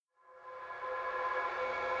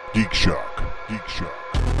Geek Shock. Geek Shock.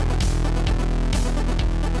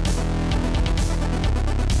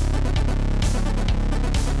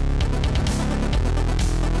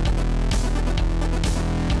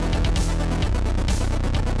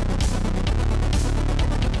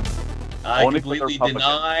 I completely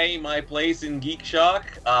deny my place in Geek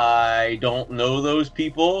Shock. I don't know those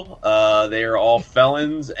people. They are all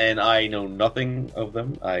felons, and I know nothing of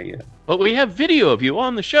them. But we have video of you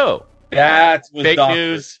on the show. That was fake doctored.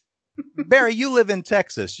 news. Barry, you live in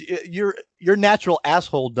Texas. Your natural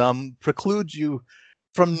asshole dumb precludes you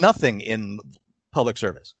from nothing in public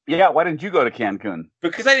service. Yeah, why didn't you go to Cancun?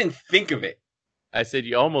 Because I didn't think of it. I said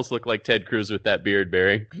you almost look like Ted Cruz with that beard,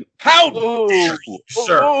 Barry. How dare you,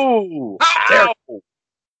 sir? Ooh, How dare ow.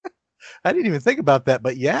 I didn't even think about that,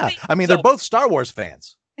 but yeah. I mean, they're both Star Wars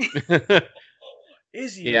fans.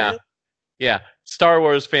 Is he? Yeah. Really? Yeah. Star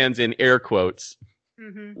Wars fans in air quotes.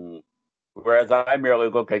 Mm-hmm. Whereas I merely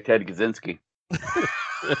look like Ted Kaczynski.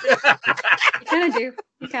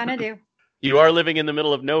 You kind of do. You are living in the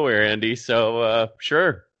middle of nowhere, Andy, so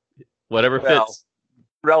sure. Whatever Well, fits.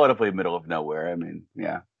 relatively middle of nowhere. I mean,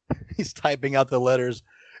 yeah. He's typing out the letters.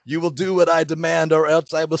 You will do what I demand, or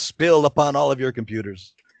else I will spill upon all of your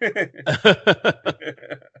computers. Welcome,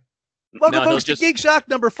 folks, to Geek Shock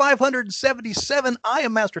number 577. I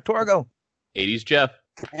am Master Torgo. 80s Jeff.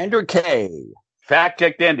 Andrew K. Fact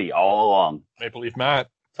checked Indy all along. Maple Leaf Matt.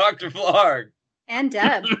 Dr. Vlarg. And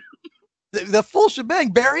Deb. The full shebang,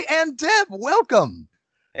 Barry and Deb. Welcome.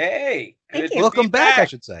 Hey. Thank good you. to Welcome be back, I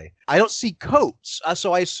should say. I don't see coats,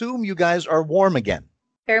 so I assume you guys are warm again.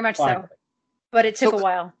 Very much Fine. so. But it took So- a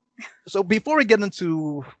while. So before we get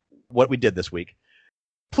into what we did this week,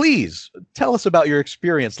 please tell us about your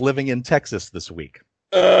experience living in Texas this week.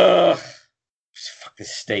 Fuck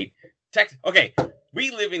this state. Okay,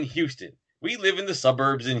 we live in Houston. We live in the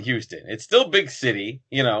suburbs in Houston. It's still a big city,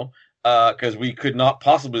 because we could not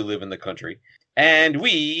possibly live in the country. And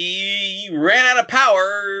we ran out of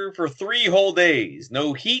power for 3 whole days.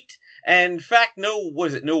 No heat. And in fact, no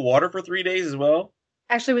water for 3 days as well?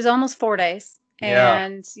 Actually, it was almost 4 days.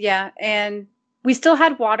 And and we still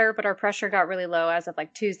had water, but our pressure got really low as of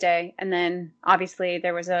like Tuesday. And then obviously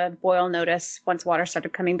there was a boil notice once water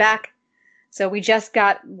started coming back. So we just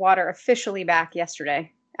got water officially back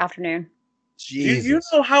yesterday afternoon. Do you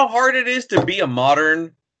know how hard it is to be a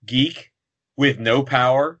modern geek with no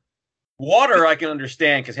power? Water I can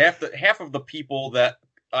understand because half of the people that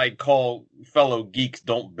I call fellow geeks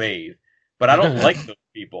don't bathe, but I don't like those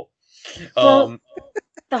people. Well,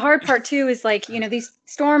 the hard part too is like, these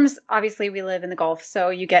storms, obviously we live in the Gulf, so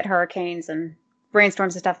you get hurricanes and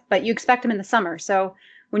rainstorms and stuff, but you expect them in the summer. So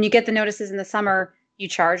when you get the notices in the summer, you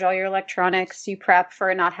charge all your electronics, you prep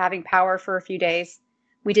for not having power for a few days.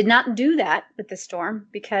 We did not do that with the storm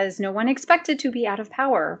because no one expected to be out of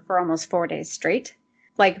power for almost 4 days straight.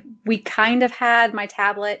 Like, we kind of had my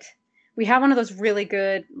tablet. We have one of those really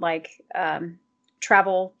good,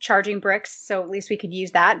 travel charging bricks, so at least we could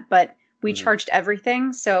use that, but we charged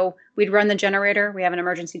everything. So we'd run the generator. We have an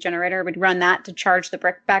emergency generator. We'd run that to charge the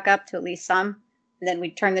brick back up to at least some. And then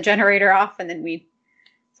we'd turn the generator off, and then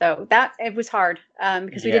so it was hard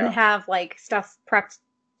because we didn't have stuff prepped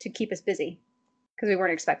to keep us busy because we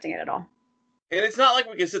weren't expecting it at all. And it's not like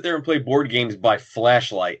we can sit there and play board games by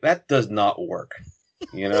flashlight. That does not work,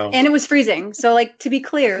 And it was freezing. So to be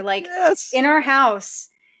clear, Yes. in our house,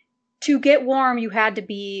 to get warm, you had to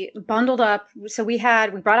be bundled up. So we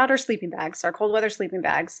brought out our sleeping bags, our cold weather sleeping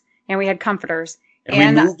bags, and we had comforters.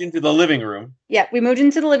 And we moved into the living room. Yeah, we moved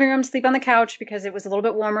into the living room to sleep on the couch because it was a little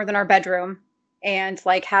bit warmer than our bedroom. And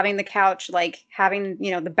having the couch, having,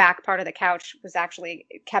 the back part of the couch was actually,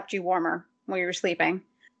 it kept you warmer when you were sleeping.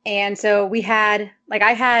 And so we had,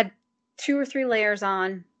 I had 2 or 3 layers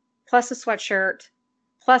on, plus a sweatshirt,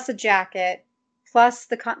 plus a jacket, plus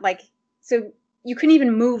so you couldn't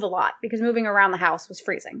even move a lot because moving around the house was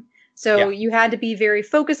freezing. So you had to be very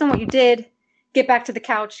focused on what you did, get back to the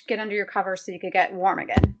couch, get under your covers so you could get warm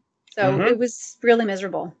again. So it was really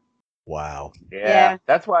miserable. Wow. Yeah.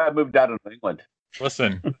 That's why I moved out of England.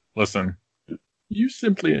 Listen. You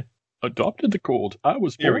simply adopted the cold. I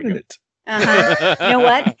was born in it. Uh-huh. You know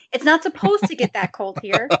what? It's not supposed to get that cold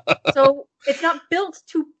here. So it's not built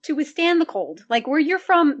to withstand the cold. Where you're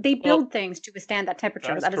from, they build things to withstand that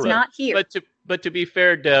temperature. That is not here. But to be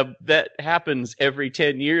fair, Deb, that happens every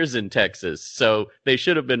 10 years in Texas. So they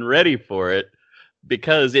should have been ready for it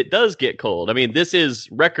because it does get cold. I mean, this is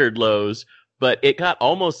record lows, but it got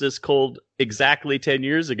almost this cold exactly 10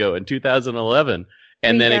 years ago in 2011.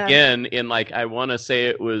 And then again in I want to say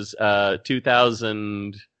it was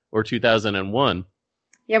 2000 or 2001.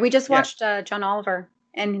 Yeah, we just watched John Oliver,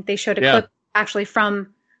 and they showed a clip actually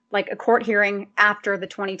from like a court hearing after the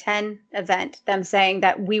 2010 event, them saying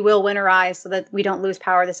that we will winterize so that we don't lose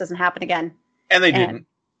power. This doesn't happen again. And they And didn't.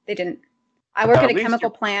 They didn't. I work Well, at at a least chemical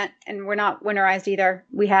plant, and we're not winterized either.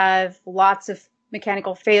 We have lots of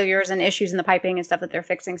mechanical failures and issues in the piping and stuff that they're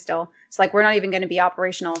fixing still. It's like we're not even going to be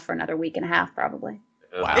operational for another week and a half, probably.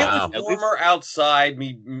 Wow. It At was least- warmer outside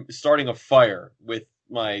me starting a fire with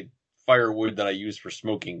my firewood that I use for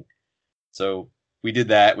smoking. So we did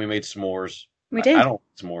that. We made s'mores. We did. I don't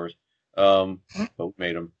like s'mores. But we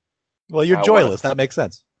made them. Well, you're Wow, joyless. That makes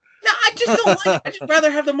sense. No, I just don't like it. I just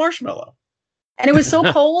rather have the marshmallow. And it was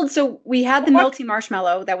so cold, so we had the melty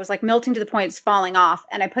marshmallow that was like melting to the point it's falling off,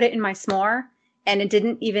 and I put it in my s'more, and it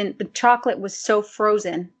didn't even, the chocolate was so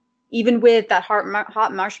frozen, even with that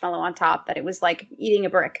hot marshmallow on top, that it was like eating a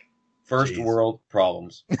brick. First Jeez. world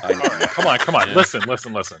problems. I know. Come on. Yeah. Listen.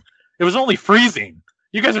 It was only freezing.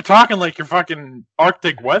 You guys are talking like you're fucking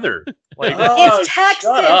Arctic weather. Like, Oh, It's Texas!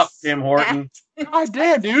 Shut up, Tim Horton. god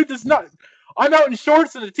damn, dude, this is not. I'm out in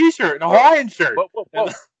shorts and a t-shirt and a Hawaiian shirt. Whoa.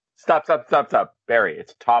 Stop. Barry,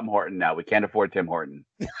 it's Tom Horton now. We can't afford Tim Horton.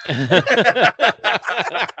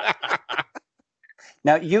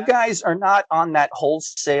 Now, you guys are not on that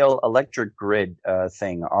wholesale electric grid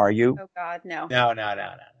thing, are you? Oh God, no. No.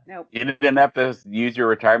 Nope. You didn't have to use your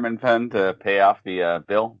retirement fund to pay off the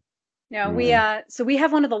bill? No, so we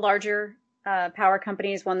have one of the larger power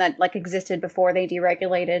companies, one that like existed before they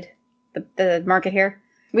deregulated the market here.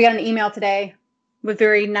 We got an email today with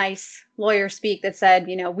very nice lawyer speak that said,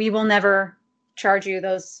 we will never charge you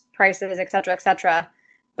those prices, et cetera, et cetera.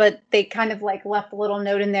 But they kind of like left a little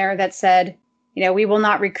note in there that said, we will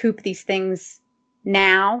not recoup these things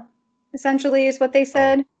now, essentially is what they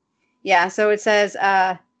said. Yeah, so it says,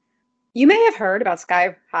 you may have heard about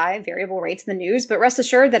sky-high variable rates in the news, but rest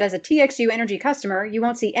assured that as a TXU Energy customer, you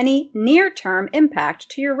won't see any near-term impact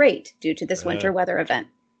to your rate due to this winter weather event.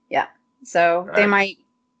 Yeah, so they Right. might...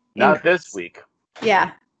 Not this week.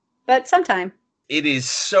 Yeah, but sometime. It is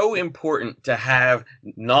so important to have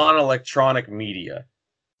non-electronic media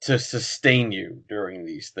to sustain you during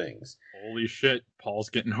these things. Holy shit, Paul's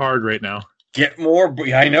getting hard right now. Get more.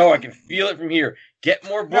 I know. I can feel it from here. Get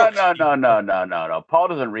more books. No. Paul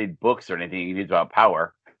doesn't read books or anything. He reads about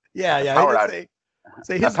power. Yeah. power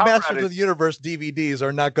Say his power Masters outage- of the Universe DVDs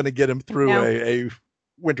are not going to get him through No. a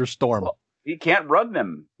winter storm. Well, he can't run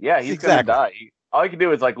them. Yeah, he's Exactly. gonna die. All he can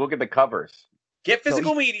do is like look at the covers. Get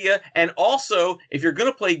physical media, and also if you're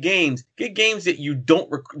gonna play games, get games that you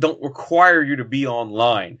don't require you to be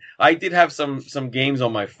online. I did have some games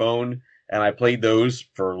on my phone, and I played those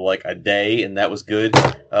for like a day, and that was good.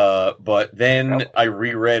 But then I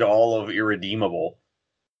reread all of Irredeemable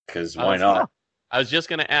because why not? I was just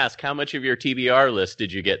going to ask, how much of your TBR list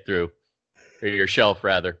did you get through? Or your shelf,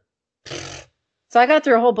 rather? So I got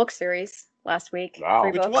through a whole book series last week. Wow.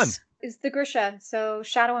 3 Which books. one? It's the Grisha. So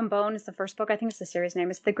Shadow and Bone is the first book. I think it's the series name.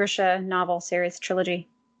 It's the Grisha novel series trilogy.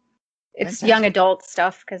 It's Fantastic. young adult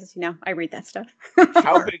stuff because, I read that stuff.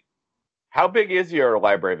 How big is your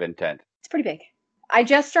library of intent? It's pretty big. I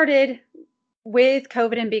just started with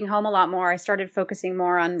COVID and being home a lot more. I started focusing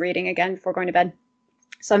more on reading again before going to bed.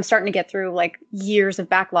 So I'm starting to get through like years of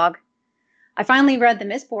backlog. I finally read the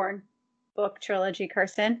Mistborn book trilogy,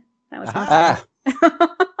 Kirsten. That was fun. Ah,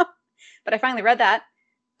 But I finally read that.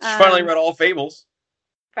 She finally read all Fables.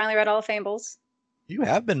 Finally read all of Fables. You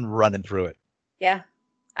have been running through it. Yeah.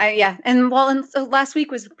 And so last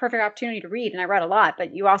week was the perfect opportunity to read, and I read a lot,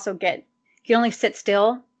 but you also you can only sit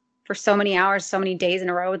still for so many hours, so many days in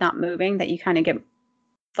a row without moving that you kind of get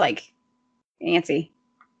like antsy.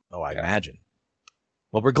 Oh, I imagine.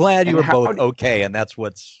 Well, we're glad you And were how both do- okay, and that's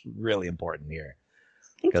what's really important here.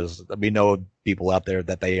 Thank you. Because we know people out there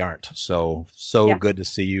that they aren't. So Yeah. good to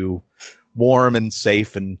see you warm and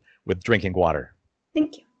safe and with drinking water.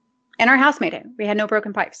 Thank you. And our house made it. We had no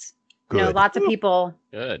broken pipes. Good. Lots of people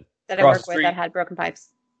Good. that I Across work the with street. that had broken pipes.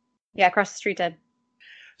 Yeah, across the street did.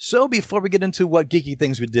 So before we get into what geeky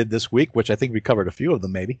things we did this week, which I think we covered a few of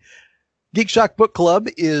them maybe, Geek Shock Book Club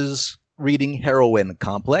is reading Heroine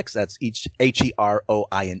Complex. That's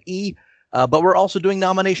Heroine. But we're also doing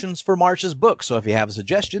nominations for March's book. So if you have a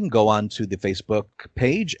suggestion, go on to the Facebook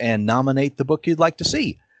page and nominate the book you'd like to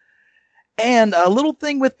see. And a little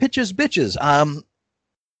thing with Pitches Bitches.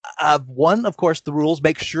 One, of course, the rules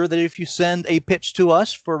make sure that if you send a pitch to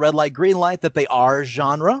us for Red Light, Green Light, that they are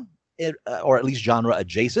genre, or at least genre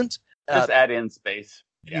adjacent. Just add in space.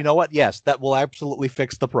 You know what? Yes, that will absolutely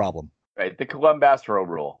fix the problem. Right. The Columbastro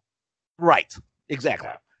rule. Right. Exactly.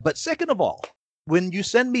 But second of all, when you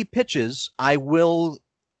send me pitches, I will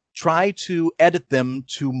try to edit them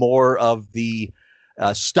to more of the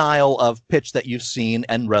style of pitch that you've seen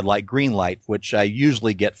in red light, green light, which I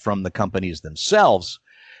usually get from the companies themselves.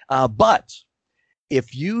 But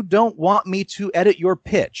if you don't want me to edit your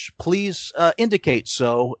pitch, please indicate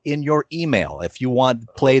so in your email. If you want to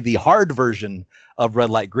play the hard version of red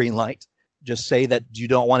light, green light, just say that you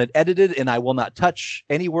don't want it edited, and I will not touch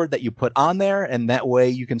any word that you put on there. And that way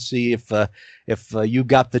you can see if you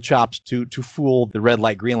got the chops to fool the red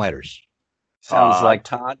light, green lighters. Sounds like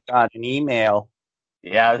Todd got an email.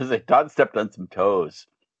 Yeah, this is like Todd stepped on some toes.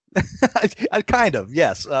 Kind of,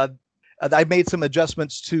 yes. I made some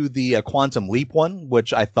adjustments to the Quantum Leap one,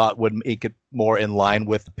 which I thought would make it more in line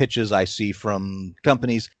with the pitches I see from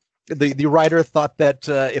companies. The writer thought that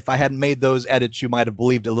if I hadn't made those edits, you might have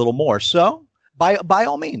believed a little more. So, by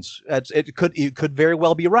all means, it could very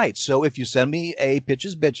well be right. So, if you send me a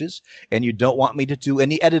Pitches Bitches and you don't want me to do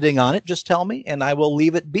any editing on it, just tell me, and I will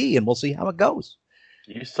leave it be, and we'll see how it goes.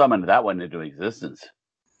 You summoned that one into existence.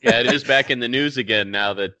 Yeah, it is back in the news again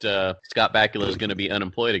now that Scott Bakula is going to be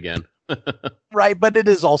unemployed again. Right, but it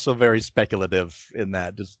is also very speculative in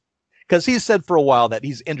that, just because he's said for a while that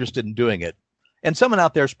he's interested in doing it. And someone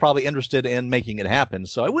out there is probably interested in making it happen.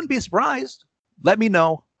 So I wouldn't be surprised. Let me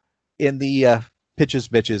know in the Pitches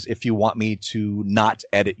Bitches if you want me to not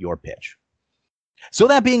edit your pitch. So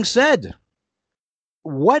that being said,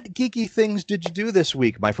 what geeky things did you do this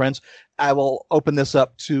week, my friends? I will open this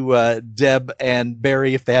up to Deb and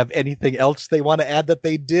Barry if they have anything else they want to add that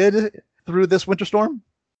they did through this winter storm.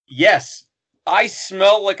 Yes, I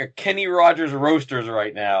smell like a Kenny Rogers Roasters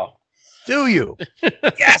right now. Do you?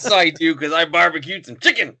 Yes, I do, because I barbecued some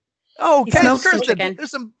chicken. Oh, He Ken smells some Kirsten, chicken.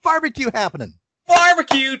 there's some barbecue happening.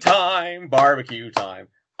 Barbecue time, barbecue time.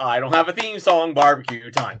 I don't have a theme song,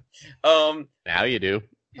 barbecue time. Now you do.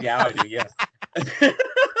 Yeah, I do, yes.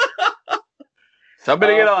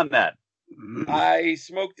 Somebody get on that. I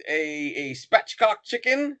smoked a spatchcock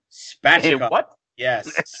chicken. Hey, Spatchcock. what?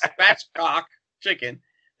 Yes, spatchcock chicken.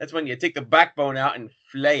 That's when you take the backbone out and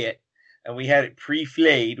flay it. And we had it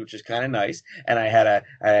pre-flayed, which is kind of nice. And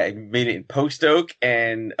I made it in post oak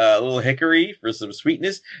and a little hickory for some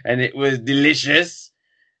sweetness, and it was delicious.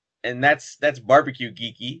 And that's barbecue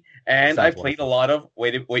geeky. And I Sounds played wonderful. a lot of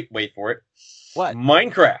wait for it. What?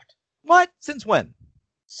 Minecraft. What? Since when?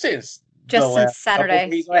 Since Just the since last couple Saturday.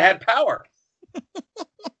 days I had power.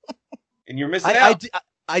 And you're missing out.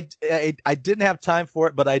 I didn't have time for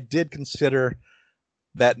it, but I did consider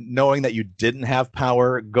that, knowing that you didn't have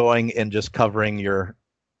power, going and just covering your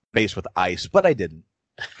base with ice, but I didn't.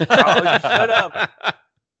 Oh, you should have.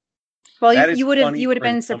 Well, That is you would have funny for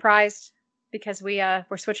been some- surprised because we're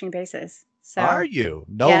switching bases. So Are you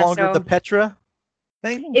no Yeah, longer so- the Petra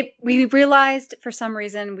thing? we realized for some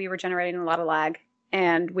reason we were generating a lot of lag,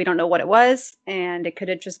 and we don't know what it was. And it could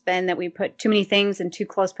have just been that we put too many things in too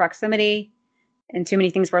close proximity, and too many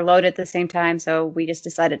things were loaded at the same time. So we just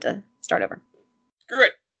decided to start over. Screw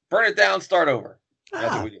it. Burn it down, start over.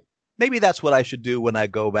 That's what we did. Maybe that's what I should do when I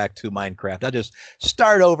go back to Minecraft. I'll just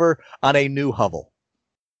start over on a new hovel.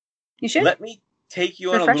 You should. Let me take you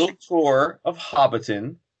on a Refreshing. little tour of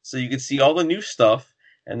Hobbiton so you can see all the new stuff,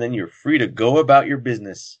 and then you're free to go about your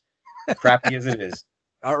business, crappy as it is.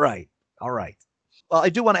 All right. Well, I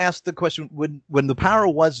do want to ask the question, when the power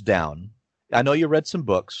was down, I know you read some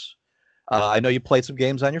books. I know you played some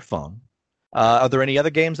games on your phone. Are there any other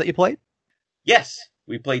games that you played? Yes,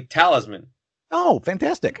 we played Talisman. Oh,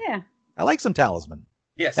 fantastic. Yeah. I like some Talisman.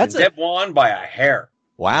 Yes, That's and Deb won by a hair.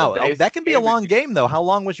 Wow. Well, Oh, that can be a Dave's long favorite- game, though. How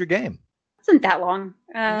long was your game? It wasn't that long.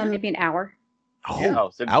 Maybe an hour. Oh, Yeah. Oh,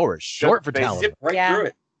 so hours. Short for basic- Talisman. Zip right Yeah. through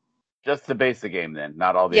it. just the basic game then,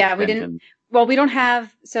 not all the Yeah, we extensions. didn't- Well, we don't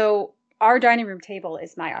have. So our dining room table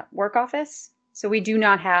is my work office. So we do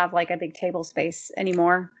not have like a big table space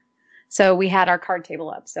anymore. So we had our card table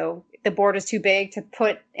up. So the board is too big to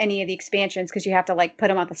put any of the expansions because you have to like put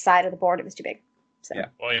them on the side of the board. It was too big. So Yeah.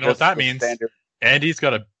 Well, you know what Just that the means. standard- Andy's got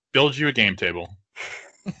to build you a game table.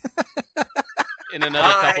 In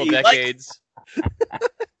another couple I like- decades.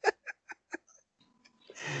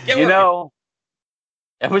 Get You working. know,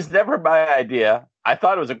 it was never my idea. I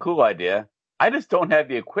thought it was a cool idea. I just don't have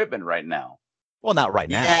the equipment right now. Well, not right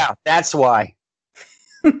now. Yeah, that's why.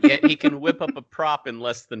 Yet he can whip up a prop in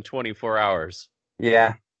less than 24 hours.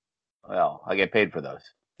 Yeah. Well, I get paid for those.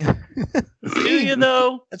 Do you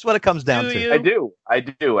though? That's what it comes down Do to. you? I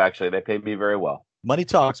do actually. They pay me very well. Money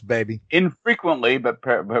talks, baby. Infrequently, but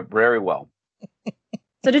very well.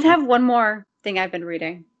 So I did have one more thing I've been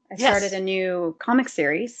reading. I Yes. started a new comic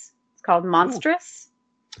series. It's called Monstrous.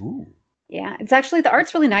 Ooh. Yeah, it's actually, the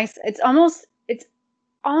art's really nice. It's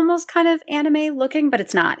almost kind of anime looking, but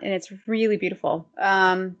it's not, and it's really beautiful.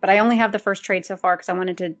 But I only have the first trade so far because I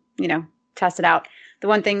wanted to, test it out. The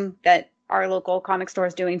one thing that our local comic store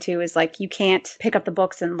is doing too is like you can't pick up the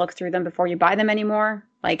books and look through them before you buy them anymore.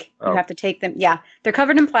 Like you have to take them. Yeah, they're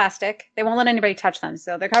covered in plastic. They won't let anybody touch them.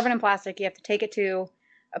 So they're covered in plastic. You have to take it to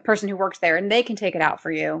a person who works there and they can take it out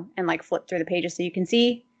for you and like flip through the pages so you can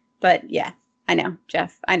see. But yeah, I know,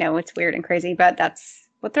 Jeff. I know it's weird and crazy, but that's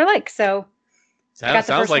what they're like. So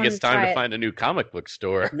Sounds like it's time to find a new comic book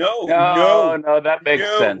store. No, that makes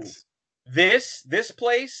sense. This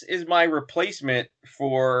place is my replacement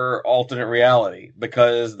for alternate reality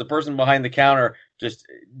because the person behind the counter just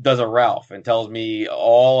does a Ralph and tells me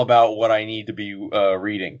all about what I need to be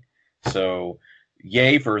reading. So,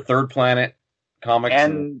 yay for Third Planet Comics.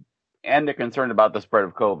 And they're concerned about the spread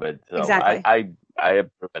of COVID. So exactly. I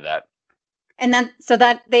approve of that. And then, so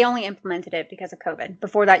that they only implemented it because of COVID.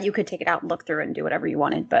 Before that, you could take it out and look through it and do whatever you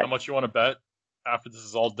wanted. But how much you want to bet after this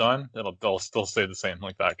is all done? They'll still say the same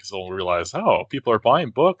like that because they'll realize, oh, people are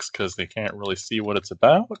buying books because they can't really see what it's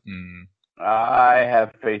about. I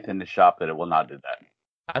have faith in the shop that it will not do that.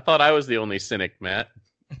 I thought I was the only cynic, Matt.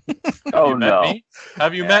 Oh no! Me?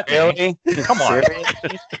 Have you met me? Come on.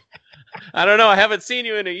 I don't know. I haven't seen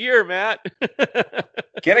you in a year, Matt.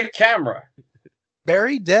 Get a camera.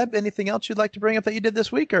 Barry, Deb, anything else you'd like to bring up that you did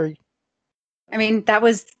this week? Or I mean, that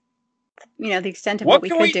was, the extent of what we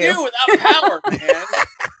could do. What can we do without power, man?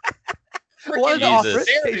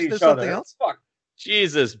 Jesus. Something else? Fuck.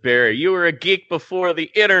 Jesus, Barry, you were a geek before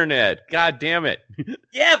the internet. God damn it.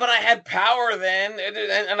 Yeah, but I had power then,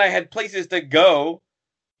 and I had places to go.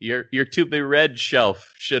 Your To Be Read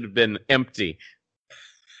shelf should have been empty.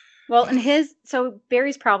 Well, so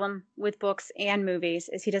Barry's problem with books and movies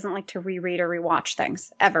is he doesn't like to reread or rewatch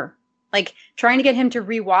things ever. Like trying to get him to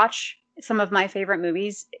rewatch some of my favorite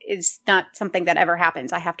movies is not something that ever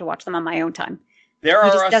happens. I have to watch them on my own time. There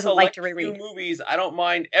He are just a doesn't like select to reread. few movies I don't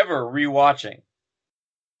mind ever rewatching,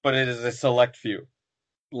 but it is a select few.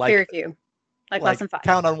 Very few. Like less than 5.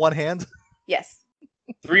 Count on one hand. Yes.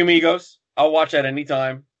 Three Amigos. I'll watch at any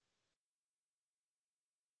time.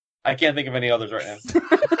 I can't think of any others right now.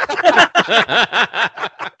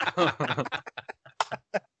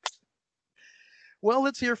 Well,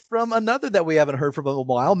 let's hear from another that we haven't heard from in a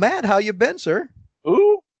while. Matt, how you been, sir?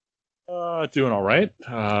 Ooh. Doing all right.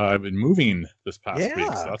 I've been moving this past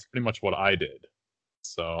week, so that's pretty much what I did.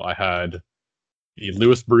 So I had the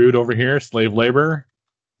Lewis Brood over here, slave labor.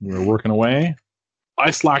 We were working away.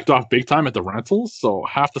 I slacked off big time at the rentals, so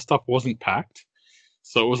half the stuff wasn't packed.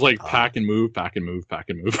 So it was like pack and move, pack and move, pack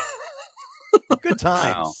and move. Good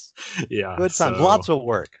times. Wow. Yeah. Good times. Lots of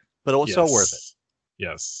work, but it was so worth it.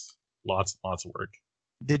 Yes. Lots of work.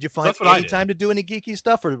 Did you find any time to do any geeky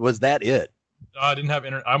stuff, or was that it? I didn't have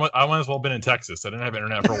internet. I might as well have been in Texas. I didn't have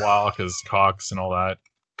internet for a while because Cox and all that.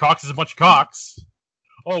 Cox is a bunch of Cox.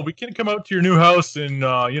 Oh, we can come out to your new house in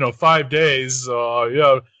 5 days.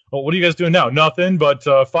 Yeah. Well, what are you guys doing now? Nothing, but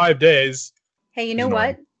 5 days. Hey, you know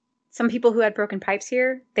what? Some people who had broken pipes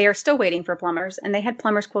here, they are still waiting for plumbers, and they had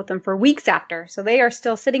plumbers quote them for weeks after. So they are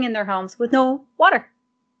still sitting in their homes with no water.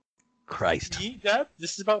 Christ. Me, Deb,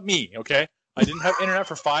 this is about me, okay? I didn't have internet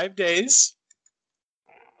for 5 days.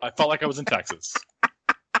 I felt like I was in Texas.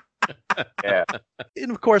 Yeah.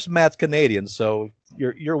 And of course, Matt's Canadian, so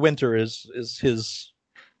your winter is his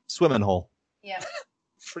swimming hole. Yeah.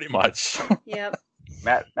 Pretty much. Yep.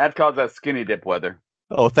 Matt calls that skinny dip weather.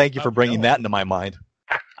 Oh, thank you for bringing that into my mind.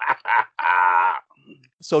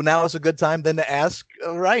 So now is a good time then to ask,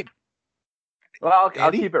 all right. Well,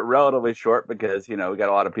 I'll keep it relatively short because, we got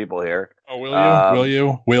a lot of people here. Oh, will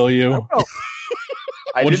you? Oh.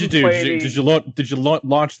 What did you do? Did you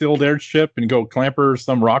launch the old airship and go clamper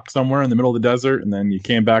some rock somewhere in the middle of the desert, and then you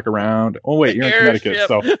came back around? Oh wait, you're in Connecticut,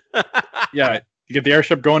 so yeah, you get the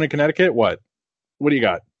airship going in Connecticut. What do you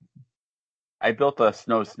got? I built a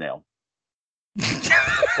snow snail. Of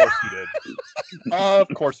course you did. Of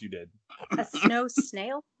course you did. A snow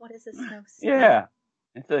snail? What is a snow snail? Yeah,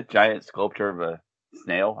 it's a giant sculpture of a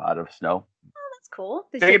snail out of snow. Oh, that's cool.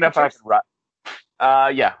 Big enough I could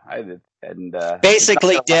yeah, I did. And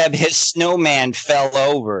basically, Deb, his snowman fell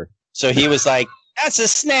over, so he was like, "That's a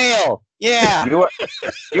snail." Yeah,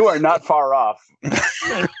 you are not far off.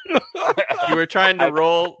 You were trying to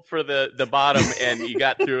roll for the bottom, and you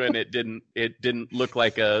got through, and it didn't look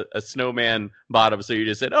like a snowman bottom. So you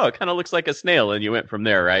just said, "Oh, it kind of looks like a snail," and you went from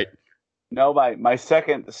there, right? No, my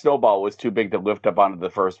second snowball was too big to lift up onto the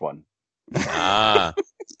first one. Ah.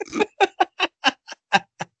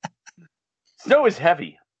 Snow is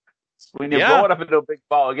heavy. When you blow it up into a big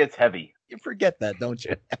ball, it gets heavy. You forget that, don't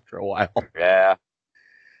you, after a while? Yeah.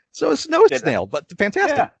 So a snow snail, but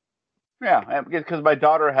fantastic. Yeah, because my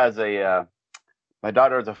daughter has a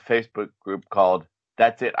Facebook group called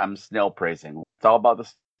That's it. I'm snail praising. It's all about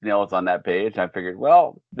the snails on that page. I figured,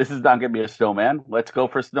 well, this is not going to be a snowman. Let's go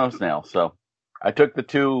for snow snail. So I took the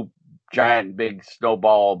two giant, big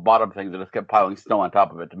snowball bottom things and just kept piling snow on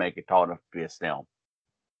top of it to make it tall enough to be a snail.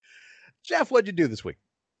 Jeff, what'd you do this week?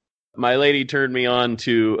 My lady turned me on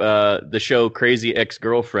to the show Crazy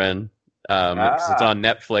Ex-Girlfriend. It's on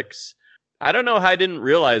Netflix. I don't know how I didn't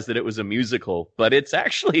realize that it was a musical, but it's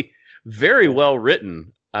actually very well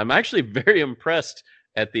written. I'm actually very impressed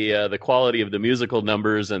at the quality of the musical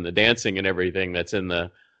numbers and the dancing and everything that's in the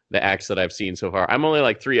acts that I've seen so far. I'm only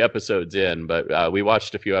like 3 episodes in, but we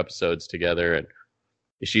watched a few episodes together, and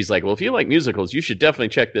she's like, well, if you like musicals, you should definitely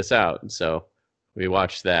check this out. And so we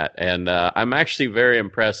watched that, and I'm actually very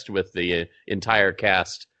impressed with the entire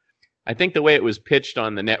cast. I think the way it was pitched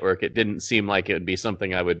on the network, it didn't seem like it would be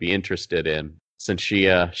something I would be interested in. Since she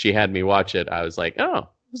had me watch it, I was like, oh,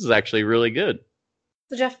 this is actually really good.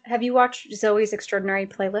 So, Jeff, have you watched Zoe's Extraordinary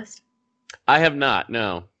Playlist? I have not,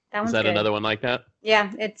 no. Is that good. Another one like that?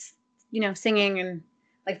 Yeah, it's, singing, and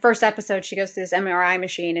like first episode, she goes through this MRI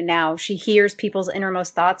machine, and now she hears people's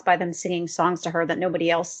innermost thoughts by them singing songs to her that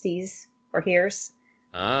nobody else sees or hears.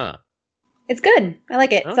 Ah. It's good. I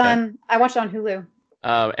like it. Okay. I watched it on Hulu.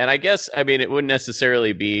 And I guess, it wouldn't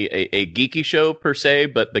necessarily be a geeky show per se,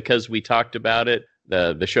 but because we talked about it,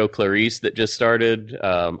 the show Clarice that just started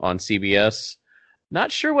on CBS, not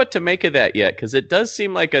sure what to make of that yet, because it does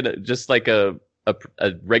seem like a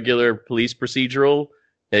regular police procedural,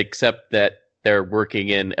 except that they're working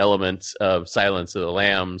in elements of Silence of the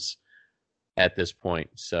Lambs at this point.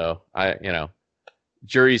 So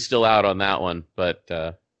jury's still out on that one,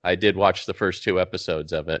 but I did watch the first 2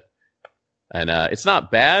 episodes of it. And it's not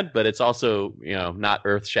bad, but it's also, not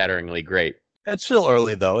earth-shatteringly great. It's still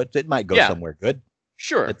early, though. It might go somewhere good.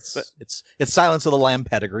 Sure. It's Silence of the Lamb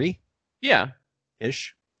pedigree. Yeah.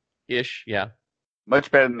 Ish, yeah.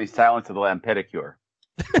 Much better than the Silence of the Lamb pedicure.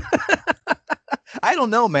 I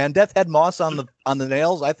don't know, man. Death Head Moss on the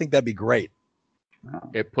nails. I think that'd be great.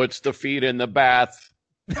 It puts the feet in the bath.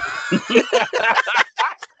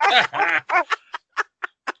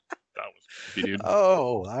 Dude.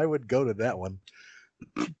 Oh, I would go to that one.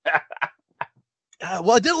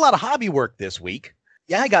 Well, I did a lot of hobby work this week.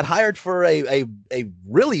 Yeah, I got hired for a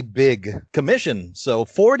really big commission. So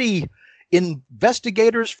 40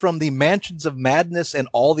 investigators from the Mansions of Madness and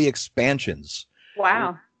all the expansions.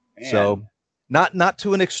 Wow. So not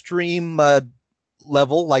to an extreme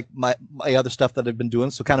level like my other stuff that I've been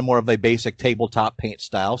doing. So kind of more of a basic tabletop paint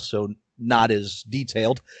style. So not as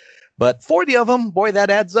detailed. But 40 of them, boy, that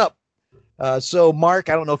adds up. So, Mark,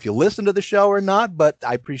 I don't know if you listen to the show or not, but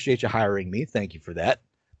I appreciate you hiring me. Thank you for that.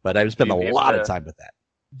 But I've spent a lot of time with that.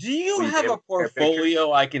 Do you have a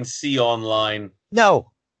portfolio I can see online?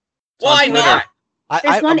 No. Why not?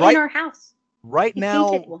 There's one in our house. Right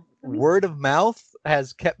now, word of mouth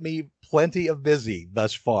has kept me plenty of busy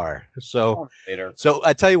thus far. So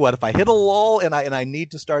I tell you what, if I hit a lull and I need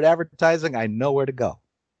to start advertising, I know where to go.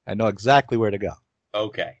 I know exactly where to go.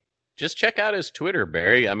 Okay. Just check out his Twitter,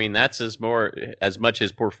 Barry. That's as much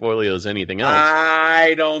his portfolio as anything else.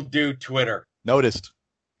 I don't do Twitter. Noticed.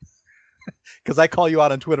 Because I call you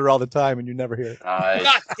out on Twitter all the time and you never hear it. God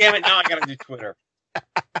damn it, now I gotta do Twitter.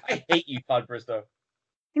 I hate you, Todd Bristow.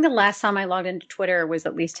 I think the last time I logged into Twitter was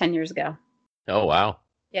at least 10 years ago. Oh, wow.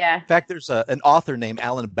 Yeah. In fact, there's an author named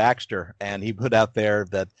Alan Baxter, and he put out there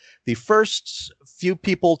that the first few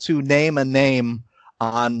people to name a name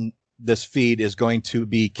on this feed is going to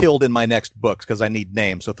be killed in my next books because I need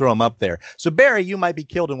names. So throw them up there. So Barry, you might be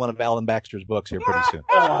killed in one of Alan Baxter's books here pretty soon.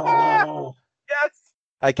 Oh, yes.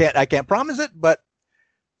 I can't promise it, but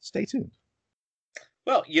stay tuned.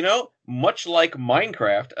 Well, much like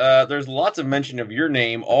Minecraft, there's lots of mention of your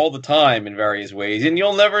name all the time in various ways, and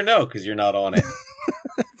you'll never know because you're not on it.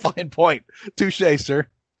 Fine point. Touché, sir.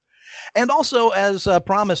 And also, as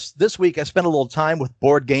promised, this week I spent a little time with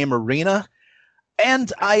Board Game Arena.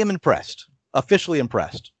 And I am impressed, officially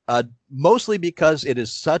impressed, mostly because it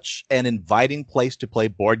is such an inviting place to play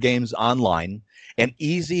board games online, an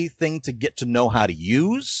easy thing to get to know how to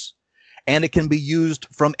use, and it can be used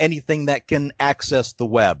from anything that can access the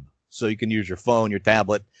web. So you can use your phone, your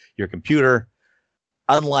tablet, your computer.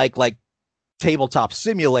 Unlike like Tabletop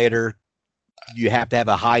Simulator, you have to have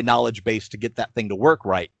a high knowledge base to get that thing to work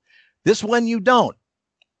right. This one you don't.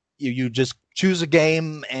 You just choose a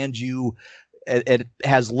game and it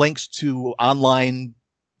has links to online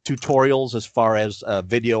tutorials as far as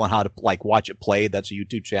video on how to watch it play. That's a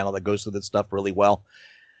YouTube channel that goes through this stuff really well.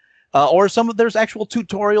 Or there's actual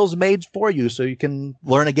tutorials made for you, so you can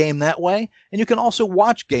learn a game that way. And you can also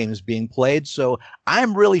watch games being played. So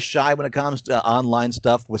I'm really shy when it comes to online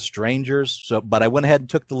stuff with strangers. But I went ahead and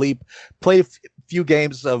took the leap, played a few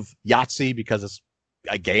games of Yahtzee because it's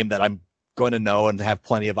a game that I'm going to know and have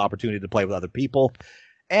plenty of opportunity to play with other people.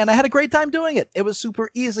 And I had a great time doing it. It was super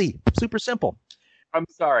easy, super simple. I'm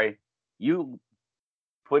sorry. You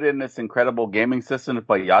put in this incredible gaming system to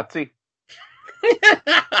play Yahtzee?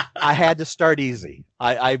 I had to start easy.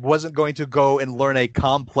 I wasn't going to go and learn a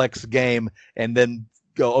complex game and then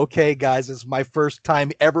go, okay, guys, it's my first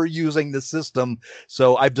time ever using the system,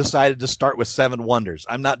 so I've decided to start with 7 Wonders.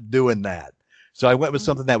 I'm not doing that. So I went with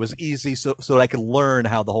something that was easy so that I could learn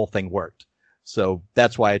how the whole thing worked. So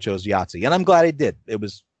that's why I chose Yahtzee. And I'm glad I did. It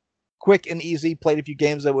was quick and easy, played a few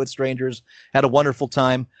games with strangers, had a wonderful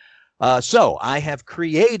time. So I have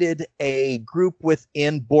created a group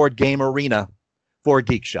within Board Game Arena for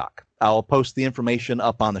Geek Shock. I'll post the information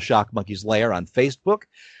up on the Shock Monkeys Lair on Facebook.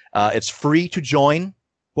 It's free to join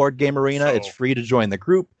Board Game Arena. It's free to join the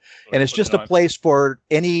group. And it's just a place for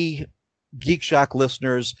any Geek Shock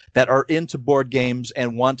listeners that are into board games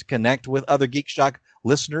and want to connect with other Geek Shock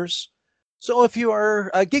listeners. So if you are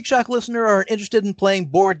a Geek Shock listener or interested in playing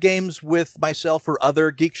board games with myself or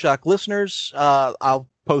other Geek Shock listeners, I'll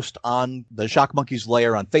post on the Shock Monkeys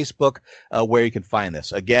Lair on Facebook where you can find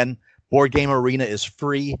this. Again, Board Game Arena is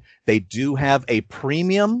free. They do have a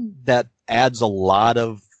premium that adds a lot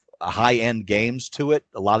of high-end games to it,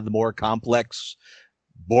 a lot of the more complex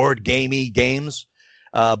board gamey games,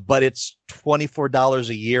 but it's $24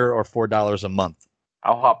 a year or $4 a month.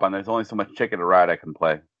 I'll hop on. There's only so much Ticket to Ride I can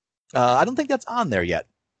play. I don't think that's on there yet.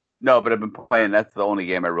 No, but I've been playing. That's the only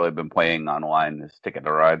game I've really been playing online is Ticket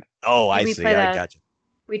to Ride. Oh, I see. I got you.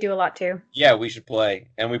 We do a lot too. Yeah, we should play.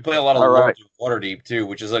 And we play a lot of Waterdeep too,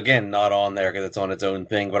 which is, again, not on there because it's on its own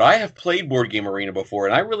thing. But I have played Board Game Arena before,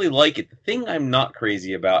 and I really like it. The thing I'm not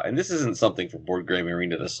crazy about, and this isn't something for Board Game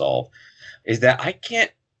Arena to solve, is that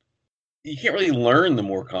you can't really learn the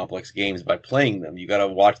more complex games by playing them. You got to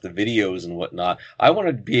watch the videos and whatnot. I want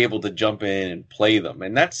to be able to jump in and play them,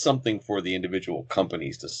 and that's something for the individual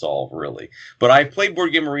companies to solve, really. But I've played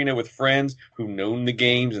Board Game Arena with friends who've known the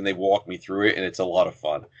games, and they've walked me through it, and it's a lot of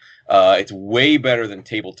fun. It's way better than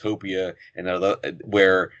Tabletopia,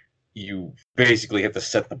 where you basically have to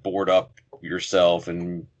set the board up yourself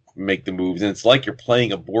and make the moves, and it's like you're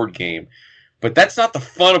playing a board game. But that's not the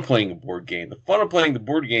fun of playing a board game. The fun of playing the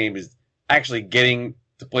board game is actually getting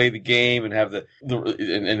to play the game and have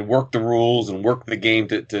and work the rules and work the game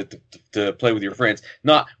to play with your friends,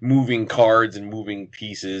 not moving cards and moving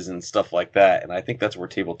pieces and stuff like that. And I think that's where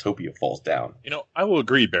Tabletopia falls down. I will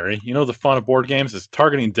agree, Barry. The fun of board games is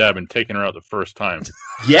targeting Deb and taking her out the first time.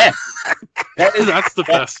 Yes, that's the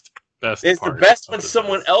best. It's the best when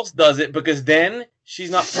someone else does it, because then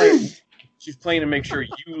she's not playing. She's playing to make sure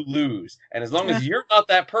you lose, and as long as you're not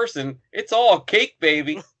that person, it's all cake,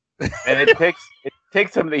 baby. And it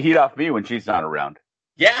takes some of the heat off me when she's not around.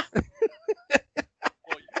 Yeah.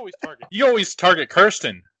 Well, you always target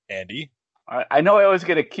Kirsten, Andy. I know I always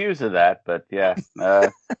get accused of that, but yeah.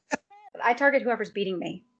 I target whoever's beating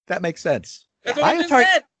me. That makes sense. That's what I just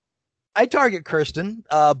said. I target Kirsten,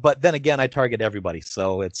 but then again, I target everybody,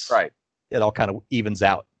 so it's right. It all kind of evens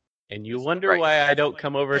out. And you wonder why I don't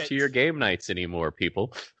come over to your game nights anymore,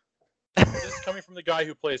 people. This is coming from the guy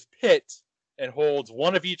who plays Pit and holds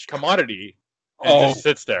one of each commodity and just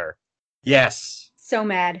sits there. Yes. So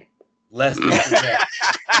mad. Less than that.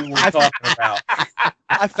 We were talking about.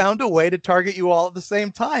 I found a way to target you all at the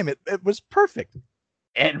same time. It was perfect.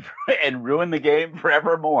 And ruin the game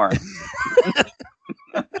forevermore.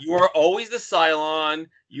 You are always the Cylon.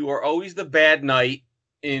 You are always the bad knight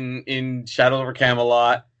in Shadow over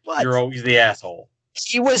Camelot. What? You're always the asshole.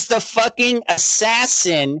 He was the fucking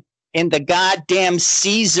assassin in the goddamn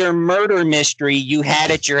Caesar murder mystery you had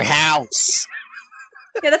at your house.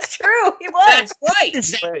 Yeah, that's true. He was. That's right.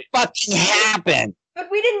 Does that fucking happen? But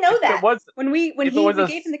we didn't know that. When we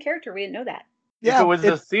gave him the character, we didn't know that. Yeah, if it was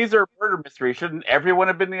a Caesar murder mystery, shouldn't everyone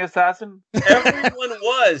have been the assassin? Everyone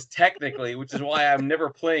was, technically, which is why I'm never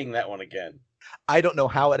playing that one again. I don't know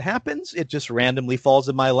how it happens. It just randomly falls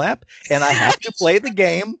in my lap, and I have to play the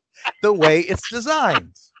game the way it's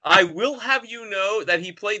designed. I will have you know that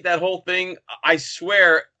he played that whole thing. I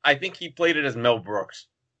swear, I think he played it as Mel Brooks.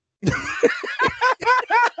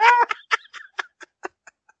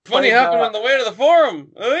 Funny happened on the way to the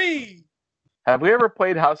forum. Hey. Have we ever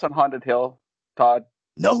played House on Haunted Hill, Todd?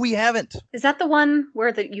 No, we haven't. Is that the one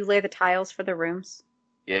where you lay the tiles for the rooms?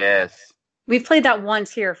 Yes. We've played that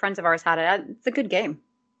once here. Friends of ours had it. It's a good game.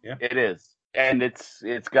 Yeah, it is, and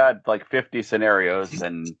it's got like 50 scenarios,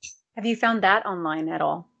 and Have you found that online at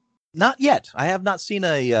all? Not yet. I have not seen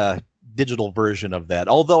a digital version of that.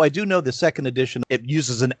 Although I do know the second edition, it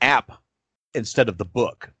uses an app instead of the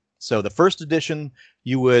book. So the first edition,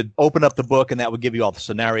 you would open up the book and that would give you all the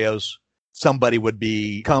scenarios. Somebody would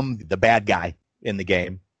become the bad guy in the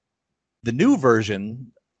game. The new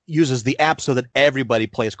version uses the app so that everybody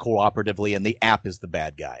plays cooperatively and the app is the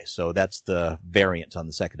bad guy. So that's the variant on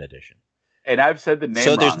the second edition. And I've said the name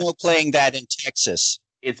So there's wrong. no playing that in Texas.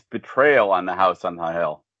 It's Betrayal on the House on the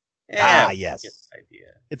Hill. Yeah, yes. get the idea.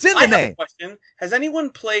 It's in I the have a name. question. Has anyone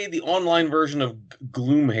played the online version of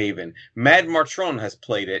Gloomhaven? Mad Martron has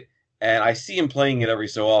played it, and I see him playing it every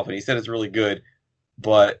so often. He said it's really good,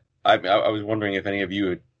 but I was wondering if any of you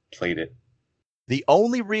had played it. The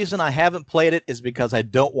only reason I haven't played it is because I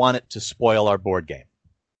don't want it to spoil our board game.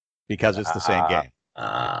 Because it's the same game.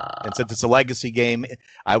 And since it's a legacy game,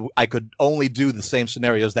 I could only do the same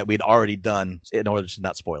scenarios that we'd already done in order to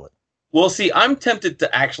not spoil it. Well, see, I'm tempted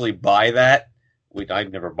to actually buy that.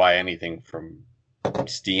 I'd never buy anything from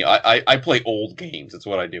Steam. I play old games. That's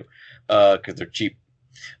what I do, because they're cheap.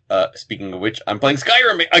 Speaking of which, I'm playing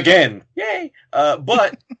Skyrim again. Yay!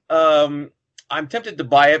 But I'm tempted to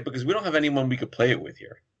buy it because we don't have anyone we could play it with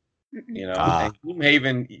here. You know, and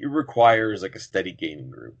Gloomhaven requires like a steady gaming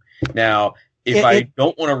group. Now, if I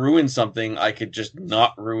don't want to ruin something, I could just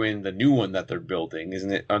not ruin the new one that they're building,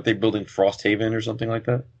 isn't it? Aren't they building Frosthaven or something like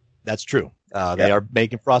that? That's true. They are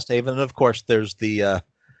making Frosthaven, and of course, there's the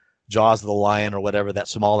Jaws of the Lion or whatever that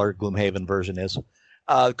smaller Gloomhaven version is.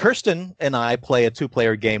 Kirsten and I play a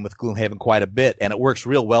 2-player game with Gloomhaven quite a bit, and it works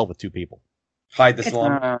real well with 2 people. Hide the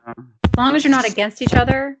slum. As long as you're not against each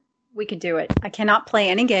other, we could do it. I cannot play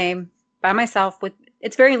any game by myself.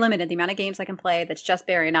 It's very limited, the amount of games I can play that's just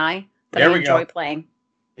Barry and I that I enjoy playing.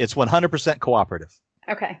 It's 100% cooperative.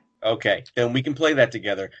 Okay. Okay, then we can play that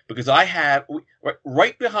together because I have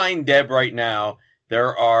right behind Deb right now.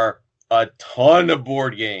 There are a ton of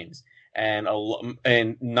board games, and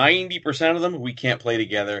 90% of them we can't play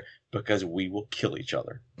together because we will kill each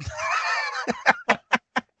other.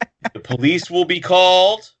 The police will be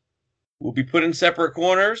called. We'll be put in separate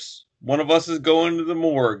corners. One of us is going to the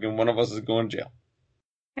morgue, and one of us is going to jail.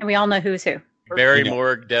 And we all know who's who. Barry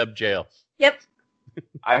Morgue, Deb jail. Yep.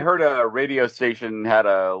 I heard a radio station had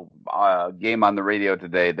a game on the radio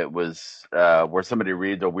today that was where somebody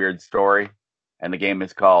reads a weird story, and the game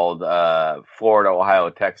is called Florida, Ohio,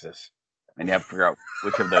 Texas, and you have to figure out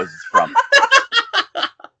which of those it's from.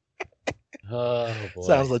 Oh, boy.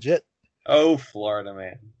 Sounds legit. Oh, Florida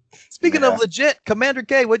man. Speaking of legit, Commander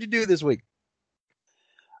K, what'd you do this week?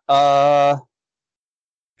 Good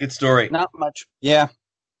story. Not much. Yeah.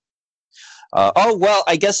 Well,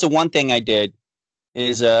 I guess the one thing I did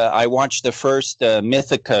is I watched the first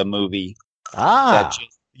Mythica movie that Jake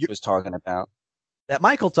was talking about. That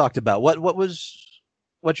Michael talked about.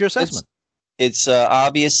 What's your assessment? It's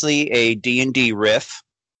obviously a D&D riff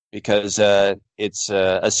because it's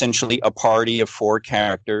essentially a party of 4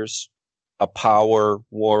 characters, a power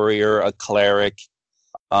warrior, a cleric,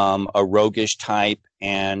 a roguish type,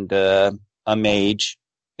 and a mage.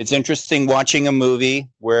 It's interesting watching a movie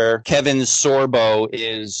where Kevin Sorbo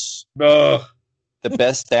is the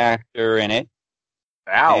best actor in it.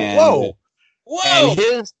 Ow! And, Whoa! And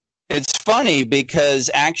it's funny because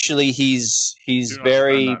actually he's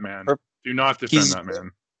very Do not defend that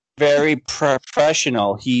man. Very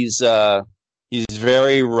professional. He's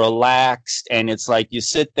very relaxed, and it's like you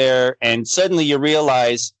sit there and suddenly you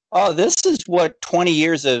realize, oh, this is what 20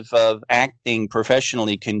 years of acting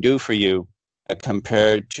professionally can do for you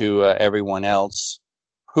compared to everyone else.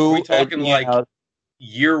 Are we talking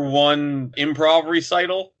year 1 improv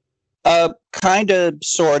recital? Kind of,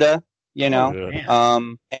 sorta, you know.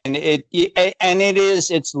 And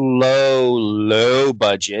it's low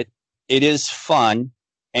budget. It is fun,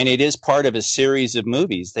 and it is part of a series of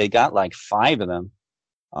movies. They got like 5 of them.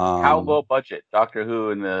 How low budget? Doctor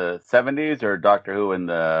Who in the 70s or Doctor Who in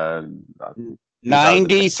the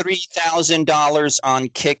 $93,000 on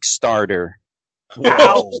Kickstarter.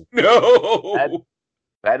 Wow! No,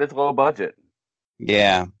 that is low budget.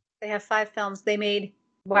 Yeah. They have 5 films. They made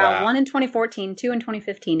 1 in 2014, 2 in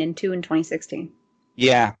 2015, and 2 in 2016.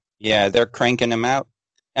 Yeah, they're cranking them out.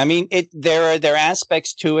 I mean, there are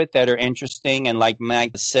aspects to it that are interesting, and like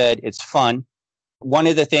Mike said, it's fun. One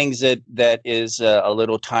of the things that is a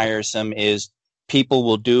little tiresome is people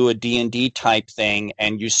will do a D&D type thing,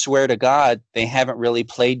 and you swear to God they haven't really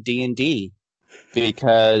played D&D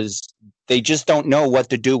because they just don't know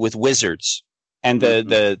what to do with wizards. And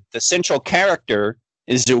the central character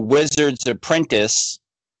is a wizard's apprentice,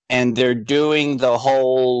 and they're doing the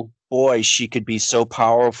whole, boy, she could be so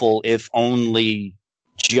powerful if only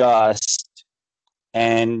just.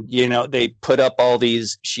 And, they put up all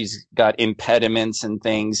these, she's got impediments and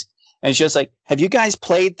things. And it's just like, have you guys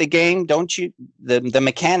played the game? Don't you? The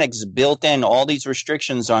mechanics built in all these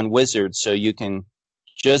restrictions on wizards so you can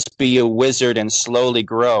just be a wizard and slowly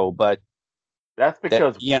grow. But that's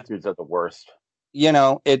because wizards are the worst.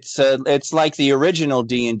 It's like the original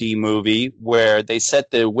D&D movie where they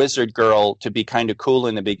set the wizard girl to be kind of cool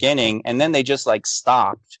in the beginning, and then they just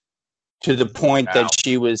stopped to the point that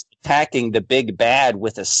she was attacking the big bad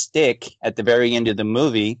with a stick at the very end of the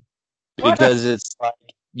movie because it's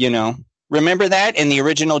remember that in the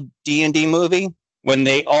original D&D movie when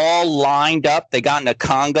they all lined up, they got in a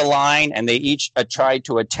conga line and they each tried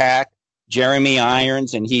to attack Jeremy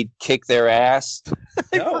Irons and he'd kick their ass.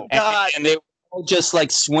 No. And they were all just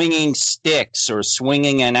swinging sticks or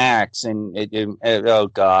swinging an axe and oh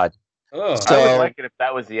God. Oh. So, I would like it if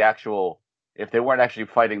that was the actual, if they weren't actually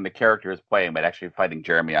fighting the characters playing, but actually fighting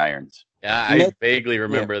Jeremy Irons. Yeah, I vaguely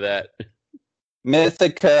remember that.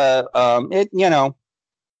 Mythica,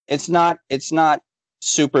 it's not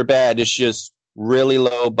super bad. It's just really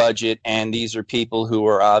low budget, and these are people who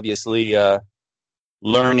are obviously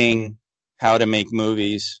learning how to make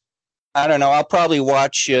movies. I don't know. I'll probably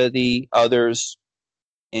watch the others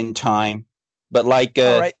in time, but like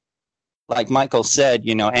Michael said,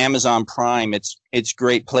 Amazon Prime, it's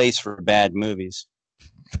great place for bad movies.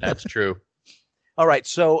 That's true. All right.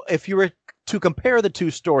 So if you were to compare the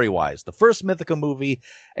two story-wise, the first Mythica movie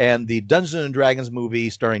and the Dungeons and Dragons movie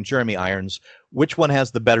starring Jeremy Irons, which one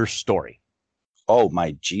has the better story? Oh,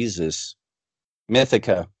 my Jesus.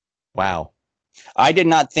 Mythica. Wow. I did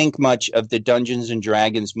not think much of the Dungeons and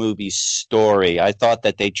Dragons movie story. I thought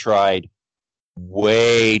that they tried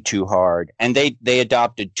way too hard, and they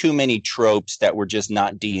adopted too many tropes that were just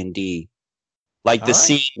not D&D. Like the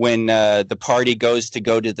scene when the party goes to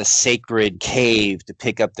the sacred cave to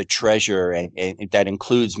pick up the treasure, and that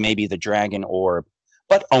includes maybe the dragon orb.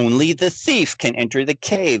 But only the thief can enter the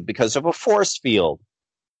cave because of a force field.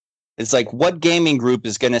 It's like, what gaming group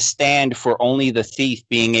is going to stand for only the thief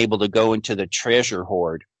being able to go into the treasure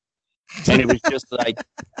hoard? And it was just like,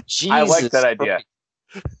 Jesus. I like that idea.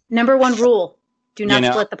 Number one rule, do not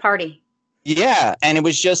split the party. Yeah, and it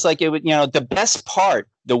was just like, the best part,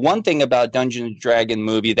 the one thing about Dungeons and Dragons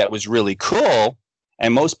movie that was really cool,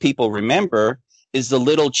 and most people remember, is the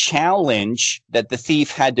little challenge that the thief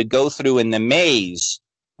had to go through in the maze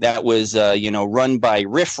that was, run by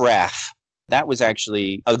Riff Raff. That was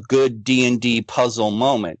actually a good D&D puzzle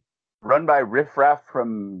moment. Run by Riff Raff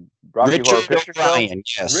from Rocky Richard Horror Picture O'Brien,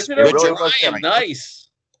 yes. Richard O'Brien, nice.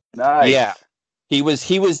 Yeah, he was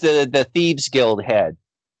the Thieves Guild head.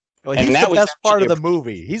 Well, he's the best part of the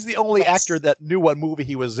movie. He's the only actor that knew what movie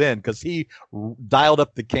he was in because he dialed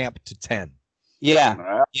up the camp to 10.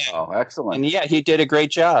 Yeah. Oh, excellent. And he did a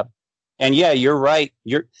great job. And you're right.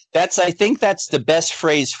 I think that's the best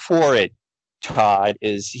phrase for it, Todd,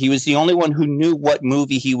 is he was the only one who knew what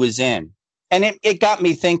movie he was in. And it got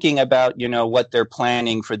me thinking about, what they're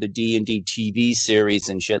planning for the D&D TV series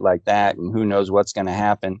and shit like that, and who knows what's going to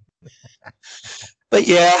happen. But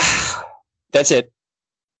that's it.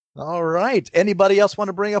 All right. Anybody else want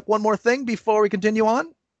to bring up one more thing before we continue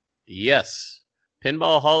on? Yes.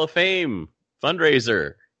 Pinball Hall of Fame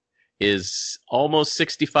fundraiser is almost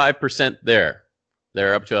 65% there.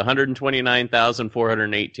 They're up to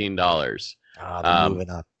 $129,418. They're moving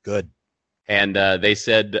up. Good. And they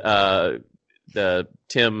said the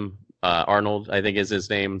Tim Arnold, I think is his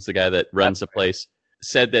name, is the guy that runs the place,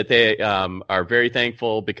 said that they are very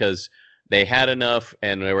thankful because they had enough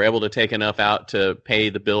and they were able to take enough out to pay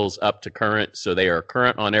the bills up to current. So they are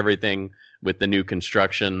current on everything with the new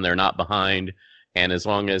construction. They're not behind. And as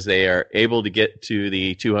long as they are able to get to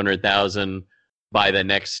the 200,000 by the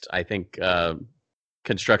next, I think,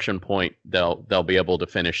 construction point, they'll be able to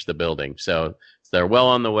finish the building. So they're well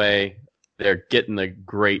on the way. They're getting a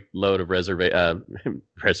great load of reservation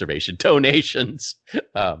donations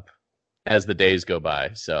as the days go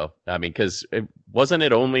by. So, I mean, because wasn't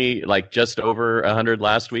it only just over 100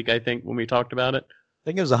 last week, I think, when we talked about it? I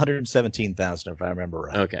think it was 117,000, if I remember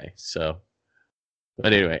right. Okay, so,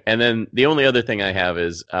 but anyway, and then the only other thing I have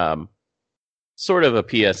is sort of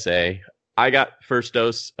a PSA. I got first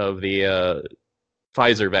dose of the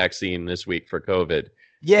Pfizer vaccine this week for COVID.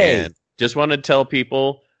 Yay! And just wanted to tell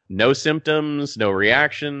people, no symptoms, no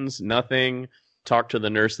reactions, nothing. Talked to the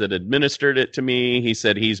nurse that administered it to me. He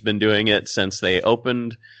said he's been doing it since they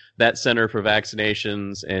opened that center for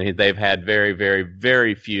vaccinations, and they've had very, very,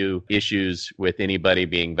 very few issues with anybody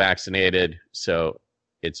being vaccinated. So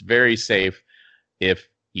it's very safe. If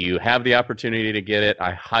you have the opportunity to get it,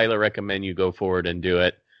 I highly recommend you go forward and do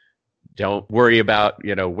it. don't worry about,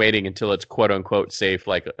 waiting until it's quote unquote safe,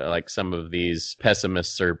 like some of these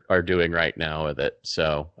pessimists are doing right now with it.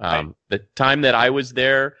 So the time that I was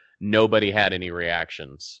there, nobody had any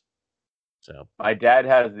reactions. So my dad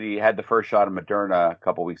had the first shot of Moderna a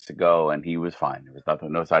couple weeks ago, and he was fine. There was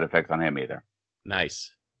no side effects on him either.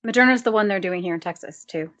 Nice. Moderna's the one they're doing here in Texas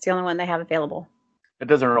too. It's the only one they have available. It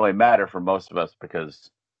doesn't really matter for most of us because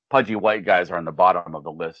pudgy white guys are on the bottom of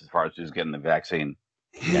the list as far as who's getting the vaccine.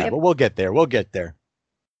 Yeah, but we'll get there. We'll get there.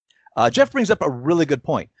 Jeff brings up a really good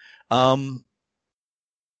point. Pinball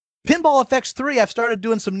FX 3, I've started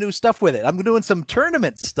doing some new stuff with it. I'm doing some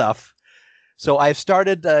tournament stuff. So I've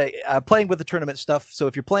started playing with the tournament stuff. So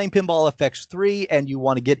if you're playing Pinball FX 3 and you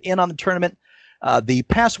want to get in on the tournament, the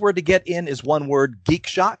password to get in is one word, Geek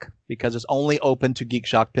Shock, because it's only open to Geek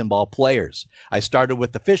Shock pinball players. I started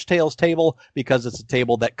with the Fishtails table because it's a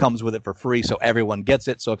table that comes with it for free, so everyone gets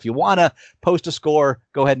it. So if you want to post a score,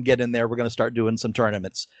 go ahead and get in there. We're going to start doing some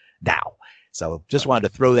tournaments now. So just wanted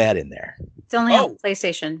to throw that in there. It's only on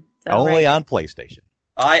PlayStation. So, only on PlayStation.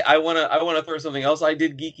 I wanna throw something else I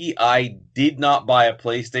did geeky. I did not buy a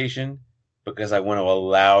PlayStation because I want to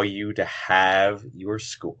allow you to have your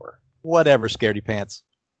score. Whatever, scaredy pants.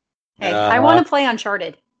 Hey, I want to play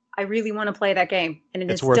Uncharted. I really want to play that game,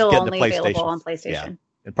 and it's still only available on PlayStation. Yeah,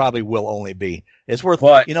 it probably will only be. It's worth.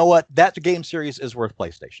 You know what? That game series is worth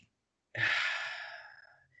PlayStation.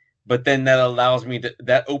 But then that allows me to.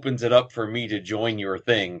 That opens it up for me to join your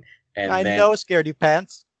thing, and I know, scaredy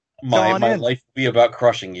pants. My life will be about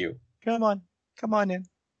crushing you. Come on in.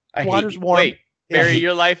 Water's warm. Wait, Barry,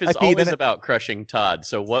 your life is always about crushing Todd.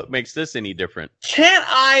 So what makes this any different? Can't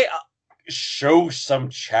I show some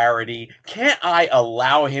charity? Can't I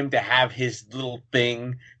allow him to have his little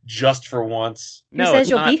thing just for once? No,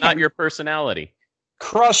 it's not your personality.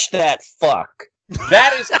 Crush that fuck.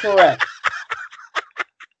 That is correct.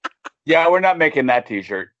 Yeah, we're not making that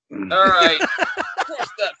T-shirt. All right. Crush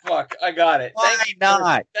that fuck. I got it. Why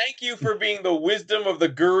not? Thank you for being the wisdom of the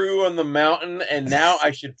guru on the mountain, and now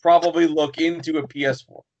I should probably look into a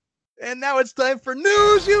PS4. And now it's time for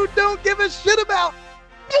news you don't give a shit about.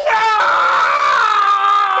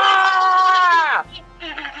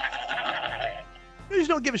 News you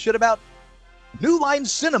don't give a shit about. New Line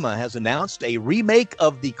Cinema has announced a remake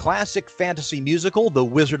of the classic fantasy musical The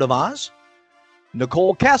Wizard of Oz.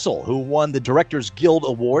 Nicole Castle, who won the Directors Guild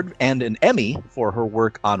Award and an Emmy for her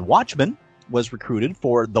work on Watchmen, was recruited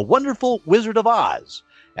for The Wonderful Wizard of Oz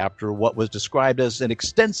after what was described as an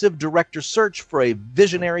extensive director search for a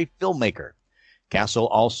visionary filmmaker. Castle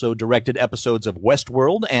also directed episodes of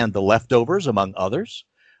Westworld and The Leftovers, among others.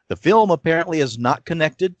 The film apparently is not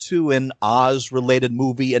connected to an Oz-related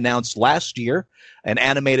movie announced last year, an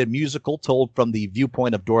animated musical told from the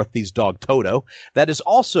viewpoint of Dorothy's dog Toto, that is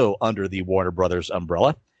also under the Warner Brothers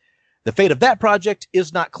umbrella. The fate of that project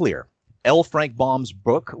is not clear. L. Frank Baum's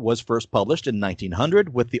book was first published in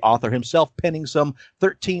 1900, with the author himself penning some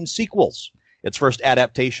 13 sequels. Its first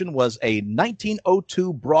adaptation was a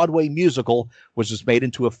 1902 Broadway musical, which was made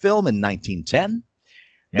into a film in 1910.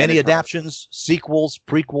 Many adaptations, sequels,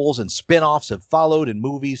 prequels, and spin-offs have followed in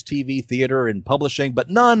movies, TV, theater, and publishing, but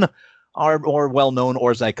none are more well-known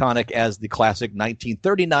or as iconic as the classic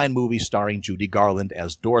 1939 movie starring Judy Garland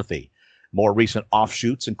as Dorothy. More recent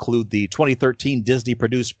offshoots include the 2013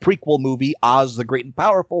 Disney-produced prequel movie Oz the Great and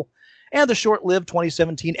Powerful, and the short-lived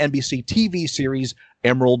 2017 NBC TV series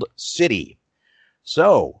Emerald City.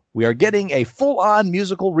 So, we are getting a full-on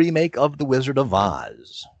musical remake of The Wizard of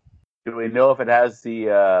Oz. Do we know if it has the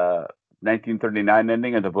 1939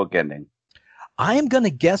 ending or the book ending? I am going to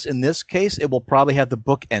guess in this case it will probably have the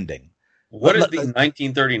book ending. What is the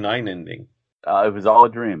 1939 ending? It was all a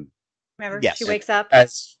dream. Remember, yes. She wakes up.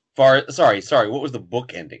 Sorry. What was the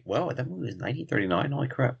book ending? Well, that movie was 1939. Holy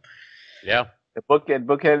crap! Yeah. The book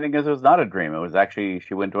ending is it was not a dream. It was actually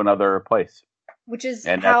she went to another place. Which is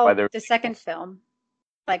how the second film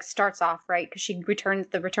starts off, right? Because she returns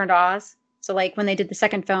the Return to Oz. So, when they did the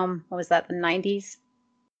second film, what was that, the 90s?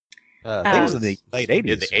 I think it was in the late 80s.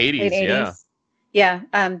 Yeah, the 80s, late 80s.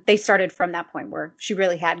 Yeah. They started from that point where she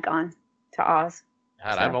really had gone to Oz.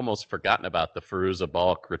 God, I've almost forgotten about the Fairuza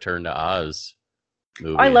Balk Return to Oz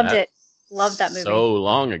movie. I loved it. Loved that movie. So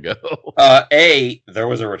long ago. A, there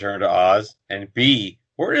was a Return to Oz, and B,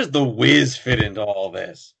 where does The Wiz fit into all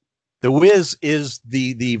this? The Wiz is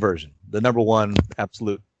the version, the number one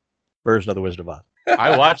absolute version of The Wizard of Oz.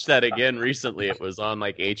 I watched that again recently. It was on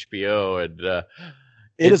HBO, and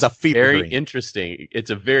it is a fever very dream. Interesting.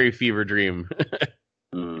 It's a very fever dream.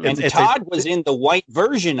 And Todd was in the white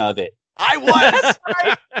version of it. I was.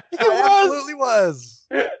 Right. He absolutely was.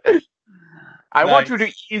 I Nice. want you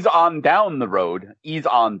to ease on down the road. Ease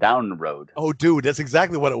on down the road. Oh, dude, that's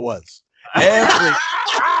exactly what it was.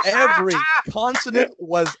 Every consonant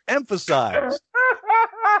was emphasized.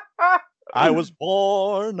 I was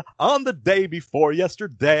born on the day before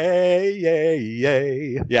yesterday.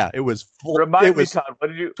 Yeah, it was full. Remind it me, was Todd. What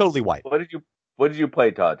did you? totally white. What did you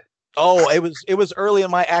play, Todd? Oh, it was early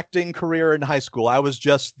in my acting career in high school. I was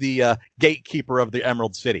just the gatekeeper of the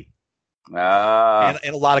Emerald City, and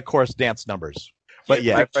a lot of course dance numbers. But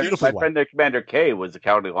yeah, my friend the Commander K was the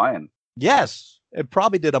Cowardly Lion. Yes, it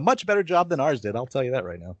probably did a much better job than ours did. I'll tell you that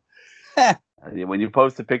right now. When you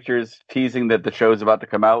post the pictures teasing that the show's about to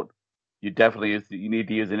come out, you need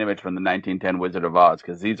to use an image from the 1910 Wizard of Oz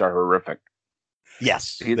because these are horrific.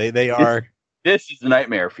 Yes, they are. This is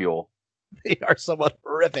nightmare fuel. They are somewhat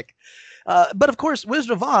horrific. But of course,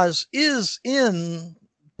 Wizard of Oz is in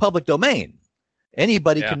public domain.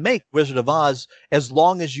 Anybody can make Wizard of Oz as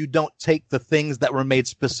long as you don't take the things that were made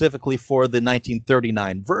specifically for the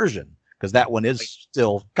 1939 version, because that one is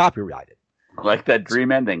still copyrighted. Like that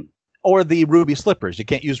dream ending. Or the ruby slippers. You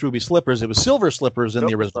can't use ruby slippers. It was silver slippers in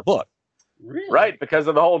the original book. Really? Right, because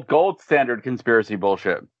of the whole gold standard conspiracy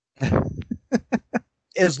bullshit.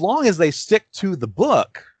 As long as they stick to the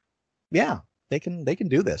book, yeah, they can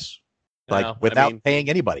do this. Without paying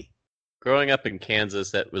anybody. Growing up in Kansas,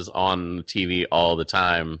 that was on TV all the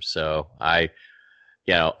time. So I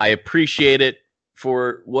appreciate it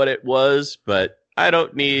for what it was, but I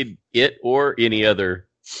don't need it or any other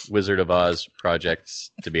Wizard of Oz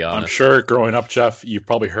projects, to be honest. I'm sure growing up, Jeff, you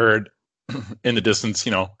probably heard in the distance,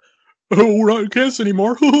 oh, we're not in Kansas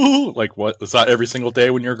anymore. Like, what? Was that every single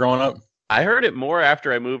day when you were growing up? I heard it more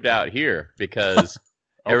after I moved out here because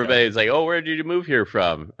everybody's like, oh, where did you move here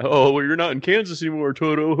from? Oh, well, you're not in Kansas anymore,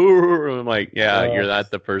 Toto. I'm like, yeah, you're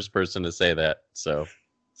not the first person to say that. So,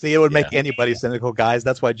 see, it would make anybody cynical, guys.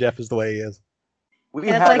 That's why Jeff is the way he is. And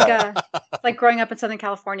it's like growing up in Southern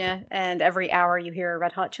California, and every hour you hear a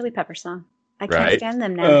Red Hot Chili Pepper song. I can't stand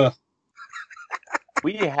them now.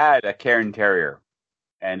 We had a Cairn Terrier,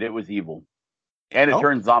 and it was evil. And it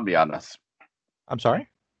turned zombie on us. I'm sorry?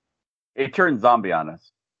 It turned zombie on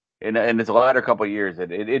us. In its latter couple of years,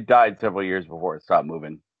 it died several years before it stopped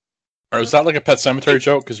moving. Or is that like a Pet Cemetery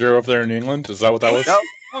joke because you're over there in New England? Is that what that was?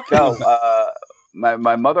 No.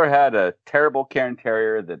 My mother had a terrible Cairn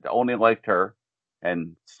Terrier that only liked her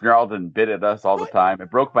and snarled and bit at us all the time.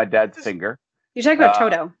 It broke my dad's finger. You're talking about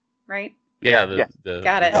Toto, right? Yeah.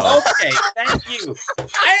 Got it. Okay, thank you.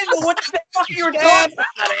 I didn't know what the fuck you were talking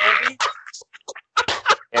about, Andy.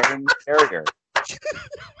 Cairn Terrier.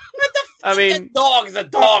 A dog is a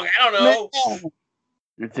dog. I don't know.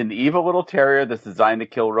 It's an evil little terrier that's designed to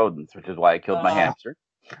kill rodents, which is why I killed my hamster.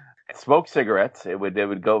 It smoked cigarettes. It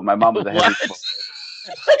would go. My mom was a heavy smoker.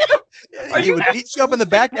 He would beat you up in the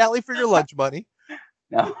back alley for your lunch money.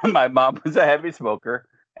 No, my mom was a heavy smoker,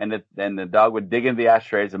 and then the dog would dig into the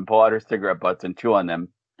ashtrays and pull out her cigarette butts and chew on them.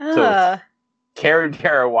 So Cairn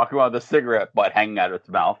Terrier walking around with a cigarette butt hanging out of its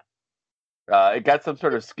mouth. It got some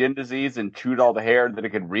sort of skin disease and chewed all the hair that it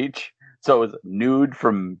could reach. So it was nude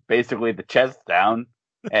from basically the chest down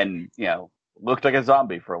and, looked like a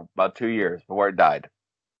zombie for about 2 years before it died.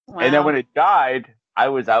 Wow. And then when it died, I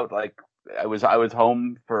was out I was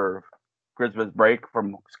home for Christmas break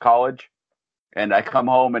from college. And I come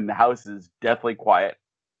home and the house is deathly quiet.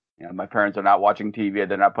 My parents are not watching TV.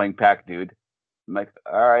 They're not playing Pac-Dude. I'm like,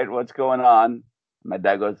 all right, what's going on? My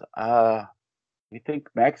dad goes, you think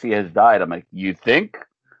Maxie has died? I'm like, you think?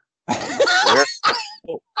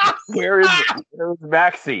 Where is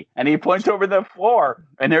Maxie? And he points over the floor,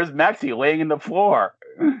 and there's Maxie laying in the floor.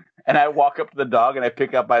 And I walk up to the dog, and I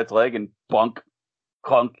pick up by its leg, and plunk,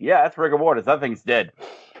 clunk. Yeah, that's rigor mortis. That thing's dead.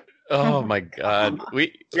 Oh my God!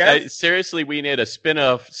 Seriously, we need a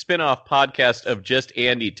spin-off podcast of just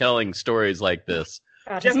Andy telling stories like this.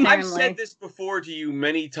 Jeff, I've said this before to you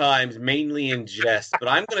many times, mainly in jest, but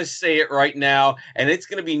I'm going to say it right now, and it's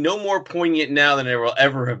going to be no more poignant now than it will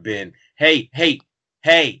ever have been. Hey,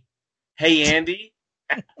 Andy.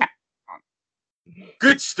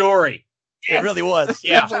 Good story. It really was.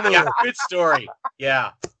 Yeah, good story.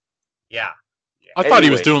 Yeah. I thought he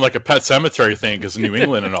was doing like a Pet Cemetery thing because of New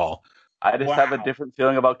England and all. I just have a different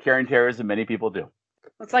feeling about Cairn Terriers than many people do.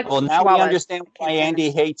 It's like now we understand why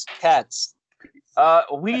Andy hates pets.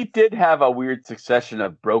 We did have a weird succession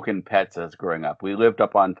of broken pets as growing up. We lived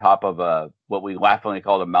up on top of what we laughingly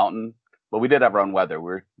called a mountain, but we did have our own weather.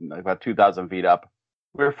 We were about 2,000 feet up.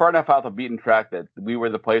 We were far enough out the beaten track that we were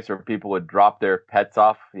the place where people would drop their pets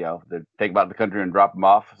off. They'd take them out of the country and drop them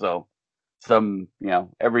off. So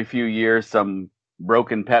every few years, some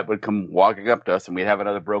broken pet would come walking up to us, and we'd have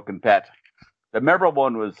another broken pet. The memorable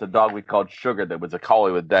one was a dog we called Sugar that was a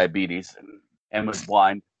collie with diabetes and was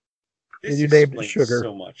blind. This you named it explains Sugar.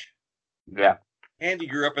 so much. Yeah. Andy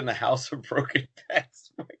grew up in the house of broken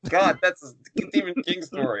pets. My God, that's a Stephen King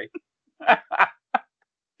story.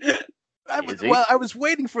 I was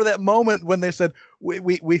waiting for that moment when they said,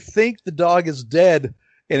 we think the dog is dead,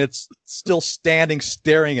 and it's still standing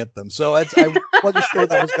staring at them. So I wasn't sure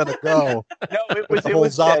that was going to go. No, it with was the it whole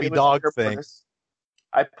was zombie dead. It was dog under thing. purpose.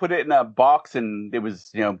 I put it in a box, and it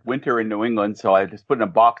was winter in New England, so I just put it in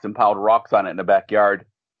a box and piled rocks on it in the backyard.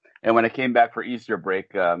 And when I came back for Easter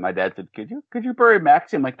break, my dad said, "Could you bury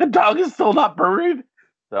Maxie?" I'm like, "The dog is still not buried."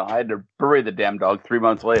 So I had to bury the damn dog 3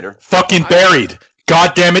 months later. Fucking buried.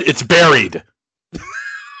 God damn it, it's buried.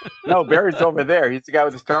 No, Barry's over there. He's the guy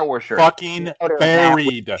with the Star Wars shirt. Fucking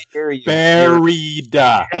buried. Buried. Buried.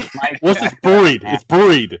 What's this buried? It's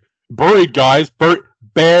buried. Buried, guys.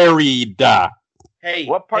 Buried. Hey,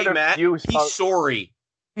 What part of Matt, you he's spoke- sorry.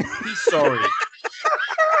 He's sorry.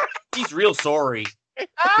 He's real sorry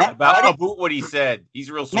about what he said. He's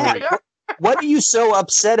real sorry. Matt, what are you so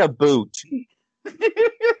upset about?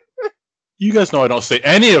 You guys know I don't say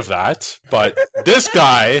any of that, but this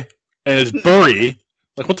guy and his bury,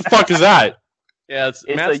 like, what the fuck is that? Yeah, It's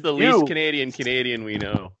Matt's a the you. least Canadian we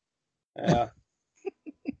know. Yeah.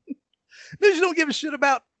 That you don't give a shit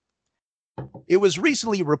about. It was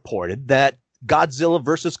recently reported that Godzilla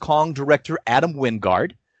vs. Kong director Adam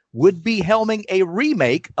Wingard would be helming a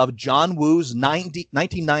remake of John Woo's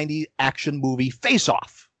 1990 action movie Face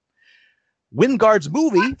Off. Wingard's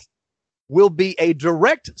movie will be a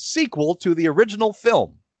direct sequel to the original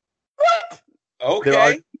film.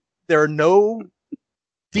 Okay. There are no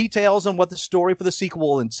details on what the story for the sequel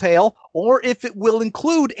will entail, or if it will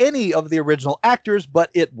include any of the original actors, but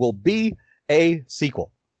it will be a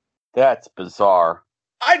sequel. That's bizarre.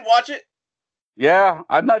 I'd watch it. Yeah,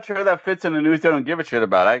 I'm not sure that fits in the news. I don't give a shit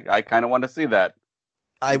about. I kind of want to see that.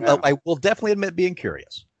 I will definitely admit being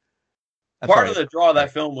curious. Part of the draw of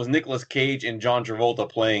that film was Nicolas Cage and John Travolta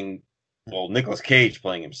playing, well, Nicolas Cage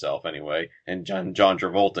playing himself anyway, and John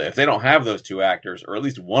Travolta. If they don't have those two actors, or at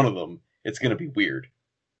least one of them, it's going to be weird.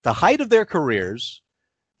 The height of their careers,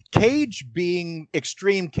 Cage being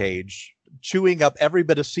Extreme Cage, chewing up every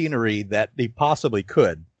bit of scenery that he possibly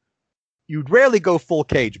could. You'd rarely go full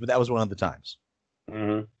Cage, but that was one of the times.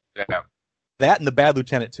 Mm-hmm. Yeah. That and The Bad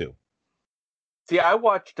Lieutenant 2. See, I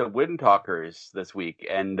watched Wind Talkers this week,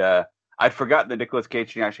 and I'd forgotten that Nicolas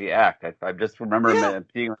Cage can actually act. I just remember him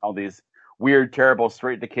being in all these weird, terrible,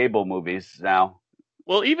 straight-to-cable movies now.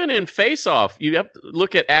 Well, even in Face Off, you have to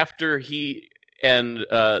look at after he and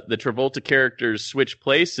the Travolta characters switch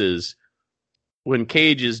places, when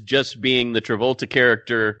Cage is just being the Travolta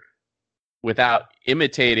character without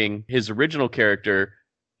imitating his original character,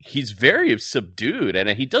 he's very subdued, and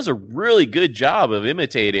he does a really good job of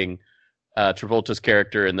imitating Travolta's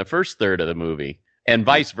character in the first third of the movie, and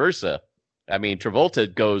vice versa. I mean,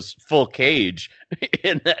 Travolta goes full Cage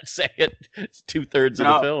in that second 2/3 of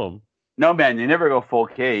the film. No, man, you never go full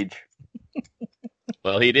Cage.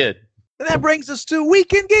 Well, he did. And that brings us to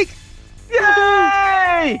Weekend Geek.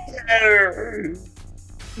 Yay!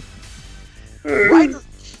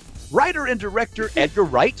 Writer and director Edgar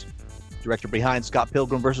Wright, director behind Scott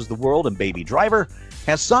Pilgrim vs. the World and Baby Driver,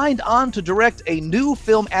 has signed on to direct a new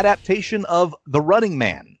film adaptation of The Running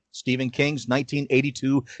Man, Stephen King's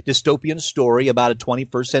 1982 dystopian story about a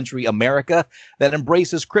 21st century America that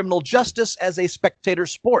embraces criminal justice as a spectator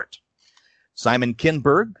sport. Simon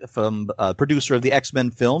Kinberg, producer of the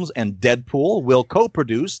X-Men films and Deadpool, will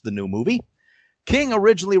co-produce the new movie. King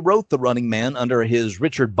originally wrote The Running Man under his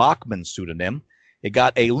Richard Bachman pseudonym. It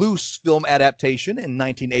got a loose film adaptation in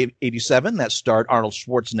 1987 that starred Arnold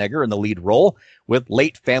Schwarzenegger in the lead role, with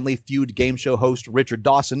late Family Feud game show host Richard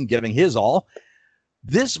Dawson giving his all.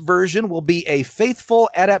 This version will be a faithful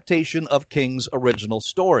adaptation of King's original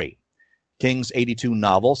story. King's 82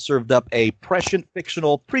 novel served up a prescient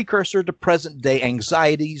fictional precursor to present-day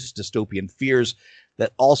anxieties, dystopian fears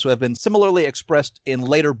that also have been similarly expressed in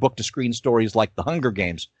later book-to-screen stories like The Hunger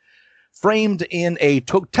Games. Framed in a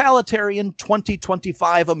totalitarian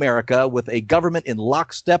 2025 America with a government in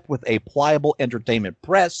lockstep with a pliable entertainment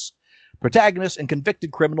press, protagonist and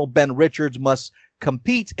convicted criminal Ben Richards must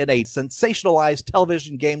compete in a sensationalized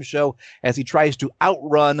television game show as he tries to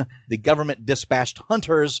outrun the government-dispatched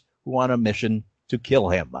hunters who are on a mission to kill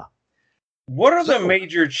him. What are the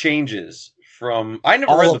major changes from? I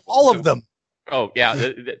never read all of them. Oh yeah,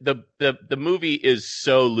 the movie is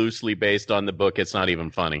so loosely based on the book; it's not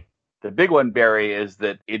even funny. The big one, Barry, is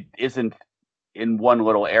that it isn't in one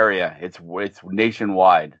little area. It's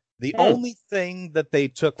nationwide. The only thing that they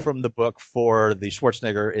took from the book for the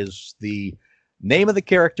Schwarzenegger is the name of the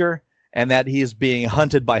character, and that he is being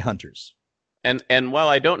hunted by hunters. And while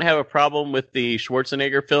I don't have a problem with the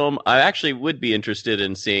Schwarzenegger film, I actually would be interested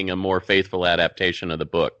in seeing a more faithful adaptation of the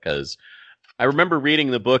book, because I remember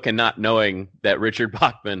reading the book and not knowing that Richard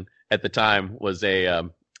Bachman at the time was a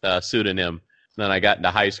pseudonym. Then I got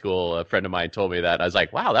into high school, a friend of mine told me that. I was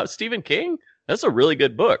like, wow, that was Stephen King? That's a really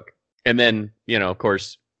good book. And then, of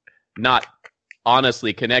course, not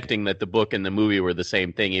honestly connecting that the book and the movie were the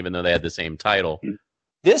same thing, even though they had the same title.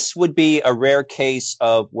 This would be a rare case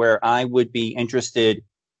of where I would be interested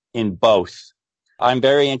in both. I'm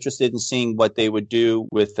very interested in seeing what they would do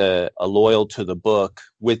with a loyal to the book,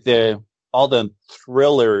 with all the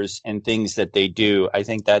thrillers and things that they do. I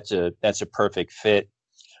think that's a perfect fit.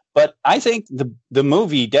 But I think the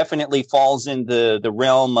movie definitely falls in the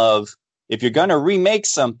realm of, if you're going to remake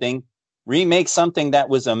something that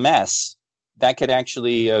was a mess. That could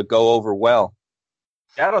actually go over well.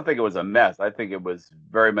 I don't think it was a mess. I think it was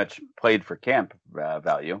very much played for camp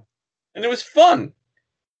value. And it was fun.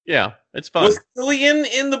 Yeah, it's fun. Was Killian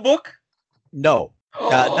in the book? No,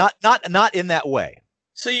 not in that way.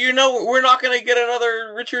 So we're not going to get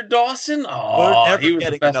another Richard Dawson? We're never he was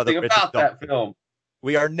getting the best another thing Richard about that Dawson. film.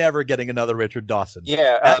 We are never getting another Richard Dawson.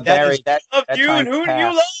 Yeah, Barry, that Loved you, time and who do you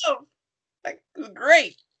passed. love? That was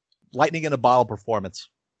great. Lightning in a bottle performance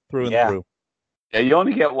through and through. Yeah, you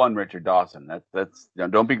only get one Richard Dawson. That's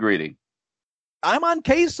don't be greedy. I'm on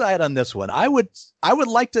Kay's side on this one. I would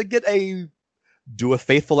like to do a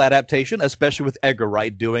faithful adaptation, especially with Edgar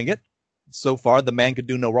Wright doing it. So far, the man could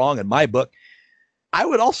do no wrong in my book. I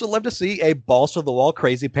would also love to see a balls to the wall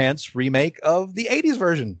Crazy Pants remake of the 80s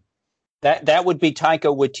version. That would be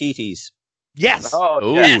Taika Waititi's. Yes.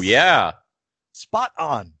 Oh, yes. yeah. Spot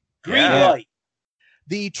on. Green Yeah. light.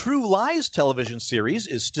 The True Lies television series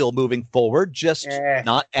is still moving forward, just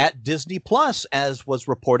not at Disney Plus, as was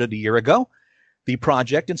reported a year ago. The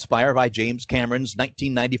project, inspired by James Cameron's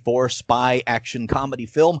 1994 spy action comedy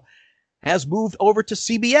film, has moved over to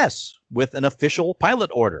CBS with an official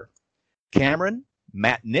pilot order. Cameron,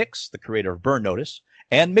 Matt Nix, the creator of Burn Notice,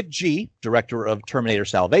 and McG, director of Terminator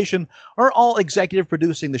Salvation, are all executive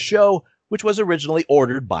producing the show, which was originally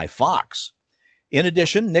ordered by Fox. In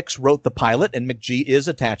addition, Nix wrote the pilot and McG is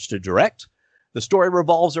attached to direct. The story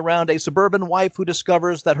revolves around a suburban wife who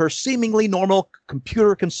discovers that her seemingly normal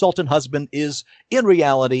computer consultant husband is, in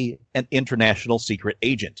reality, an international secret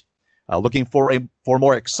agent. Looking for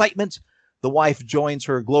more excitement, the wife joins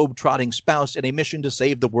her globe-trotting spouse in a mission to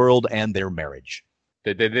save the world and their marriage.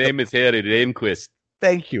 The name is Harry Rehnquist.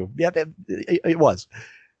 Thank you. Yeah, it was.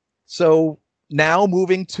 So now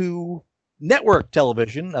moving to network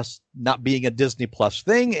television, not being a Disney Plus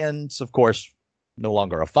thing, and of course, no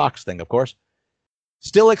longer a Fox thing, of course.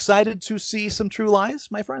 Still excited to see some True Lies,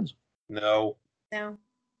 my friends? No. I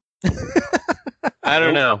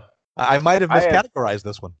don't know. I might have miscategorized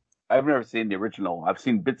this one. I've never seen the original. I've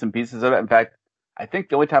seen bits and pieces of it. In fact, I think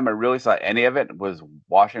the only time I really saw any of it was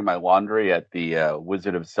washing my laundry at the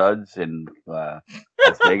Wizard of Suds in Las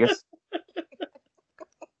Vegas.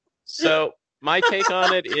 So my take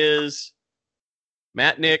on it is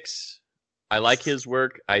Matt Nix. I like his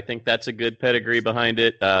work. I think that's a good pedigree behind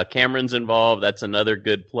it. Cameron's involved. That's another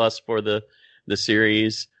good plus for the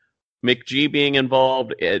series. McG being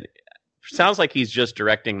involved. It sounds like he's just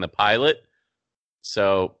directing the pilot.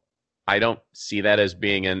 So I don't see that as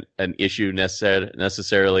being an issue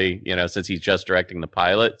necessarily, since he's just directing the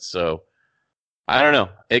pilot. So I don't know.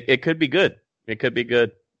 It could be good. It could be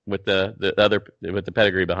good with the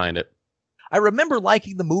pedigree behind it. I remember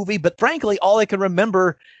liking the movie, but frankly, all I can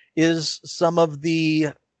remember is some of the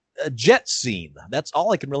jet scene. That's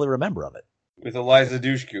all I can really remember of it. With Eliza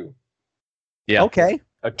Dushku. Yeah. Okay.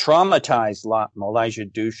 A traumatized Elijah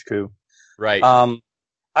Dushku. Right.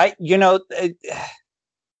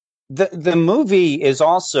 The movie is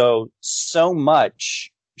also so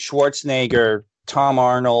much Schwarzenegger, Tom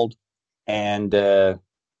Arnold, and Jamie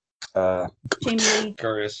Lee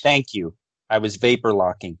Curtis. Thank you. I was vapor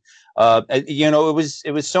locking.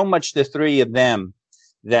 It was so much the three of them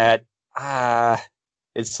that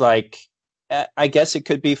it's like I guess it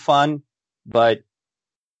could be fun, but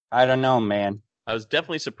I don't know, man. I was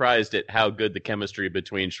definitely surprised at how good the chemistry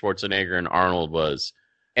between Schwarzenegger and Arnold was.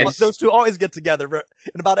 And those two always get together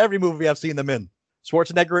in about every movie I've seen them in.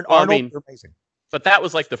 Schwarzenegger and Arnold are amazing. But that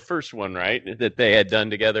was like the first one, right? That they had done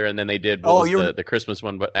together, and then they did the Christmas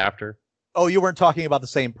one, but after. Oh, you weren't talking about the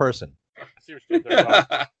same person.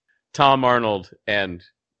 Tom Arnold and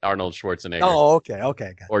Arnold Schwarzenegger. Oh,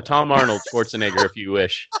 okay. Or Tom Arnold Schwarzenegger, if you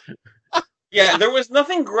wish. Yeah, there was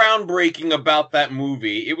nothing groundbreaking about that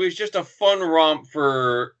movie. It was just a fun romp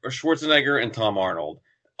for Schwarzenegger and Tom Arnold.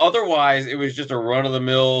 otherwise, it was just a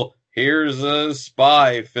run-of-the-mill, here's a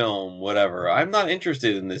spy film, whatever. I'm not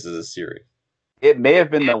interested in this as a series. It may have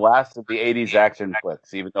been the last of the 80s action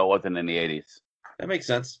flicks, even though it wasn't in the 80s. That makes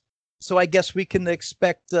sense. So I guess we can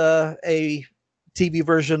expect a TV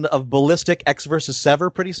version of Ballistic X versus Sever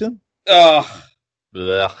pretty soon? Ugh.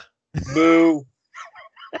 Blech. Boo.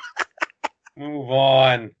 Move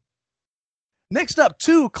on. Next up,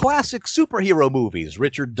 2 classic superhero movies,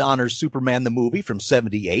 Richard Donner's Superman the movie from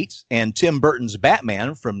 1978 and Tim Burton's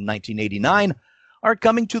Batman from 1989, are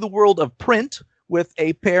coming to the world of print with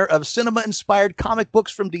a pair of cinema-inspired comic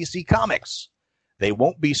books from DC Comics. They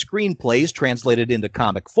won't be screenplays translated into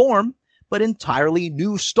comic form, but entirely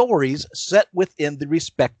new stories set within the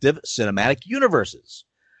respective cinematic universes.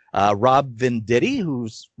 Rob Venditti,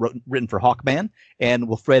 who's written for Hawkman, and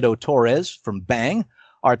Wilfredo Torres from Bang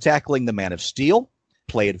are tackling The Man of Steel,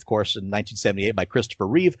 played, of course, in 1978 by Christopher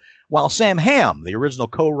Reeve, while Sam Hamm, the original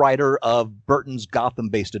co-writer of Burton's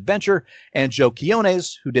Gotham-based adventure, and Joe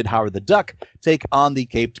Quiones, who did Howard the Duck, take on the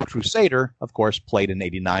Caped Crusader, of course, played in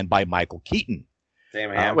 1989 by Michael Keaton.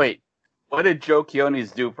 Sam Hamm. Wait, what did Joe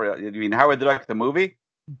Quiones do for? You mean Howard the Duck, the movie?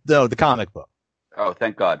 No, the comic book. Oh,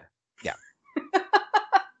 thank God. Yeah.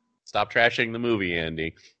 Stop trashing the movie,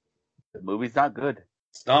 Andy. The movie's not good.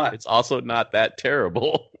 It's not. It's also not that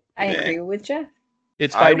terrible. I agree with Jeff.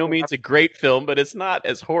 It's by no means a great film, but it's not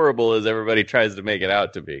as horrible as everybody tries to make it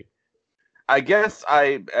out to be. I guess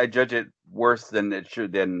I judge it worse than it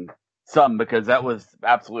should than some, because that was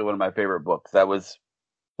absolutely one of my favorite books. That was.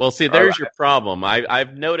 Well, see, there's your problem.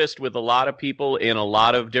 I've noticed with a lot of people in a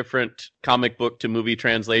lot of different comic book to movie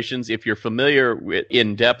translations, if you're familiar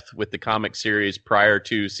in depth with the comic series prior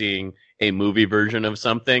to seeing a movie version of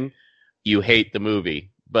something, you hate the movie.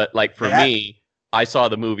 But like for me, I saw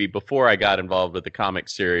the movie before I got involved with the comic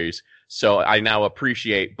series, so I now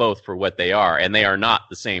appreciate both for what they are, and they are not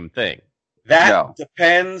the same thing. That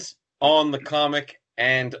depends on the comic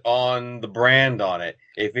and on the brand on it.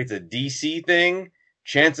 If it's a DC thing,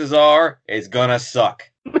 chances are it's gonna suck.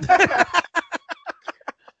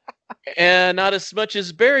 And not as much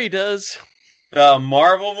as Barry does. The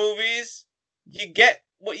Marvel movies, you get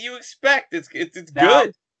what you expect. It's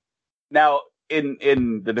good. Now,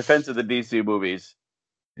 in the defense of the DC movies,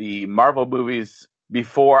 the Marvel movies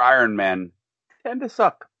before Iron Man tend to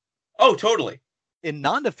suck. Oh, totally. In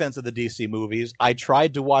non-defense of the DC movies, I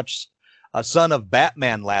tried to watch Son of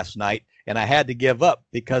Batman last night, and I had to give up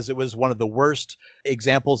because it was one of the worst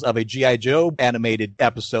examples of a G.I. Joe animated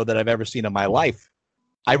episode that I've ever seen in my life.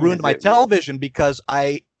 I ruined my television because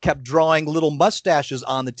I kept drawing little mustaches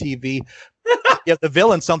on the TV to give the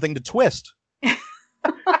villain something to twist.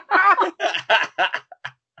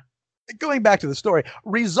 Going back to the story,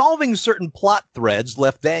 resolving certain plot threads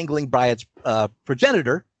left dangling by its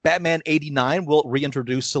progenitor, Batman 89 will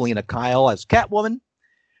reintroduce Selena Kyle as Catwoman,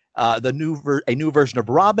 a new version of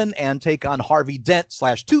Robin, and take on Harvey Dent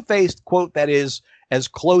 / Two-Face, quote, that is as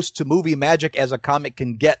close to movie magic as a comic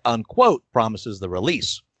can get, unquote, promises the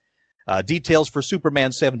release. Details for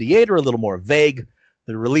Superman 78 are a little more vague.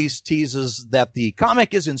 The release teases that the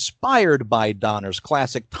comic is inspired by Donner's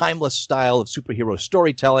classic timeless style of superhero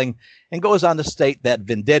storytelling and goes on to state that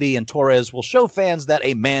Venditti and Torres will show fans that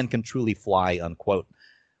a man can truly fly, unquote.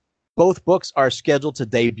 Both books are scheduled to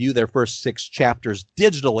debut their first 6 chapters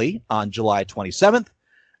digitally on July 27th.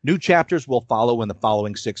 New chapters will follow in the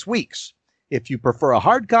following 6 weeks. If you prefer a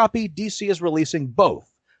hard copy, DC is releasing both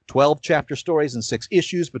 12 chapter stories and 6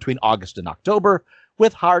 issues between August and October,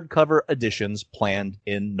 with hardcover editions planned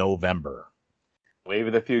in November. Wave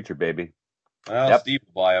of the future, baby. Well, Steve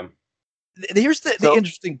will buy them. Here's the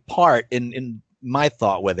interesting part in my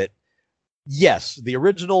thought with it. Yes, the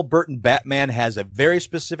original Burton Batman has a very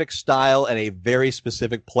specific style and a very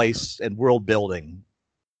specific place and world building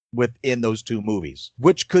within those 2 movies,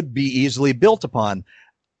 which could be easily built upon.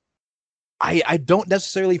 I don't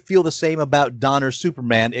necessarily feel the same about Donner's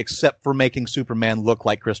Superman, except for making Superman look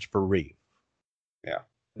like Christopher Reeve. Yeah.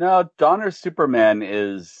 No, Donner's Superman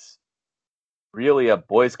is really a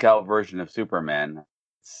Boy Scout version of Superman.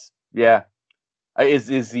 I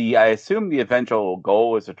assume the eventual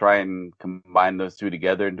goal is to try and combine those 2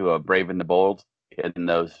 together into a Brave and the Bold in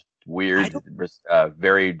those weird,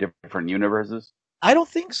 very different universes? I don't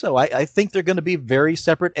think so. I think they're going to be very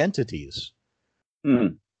separate entities.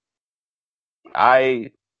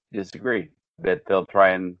 I disagree that they'll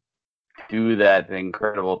try and do that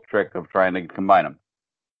incredible trick of trying to combine them.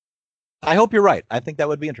 I hope you're right. I think that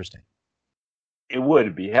would be interesting. It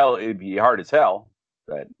would be it'd be hard as hell,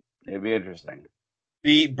 but it'd be interesting.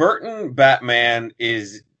 The Burton Batman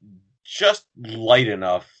is just light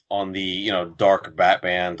enough on the dark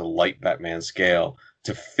Batman to light Batman scale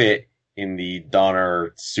to fit in the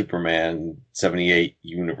Donner Superman 78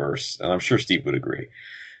 universe. And I'm sure Steve would agree.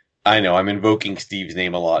 I know I'm invoking Steve's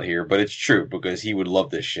name a lot here, but it's true because he would love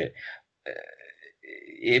this shit.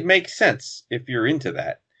 It makes sense if you're into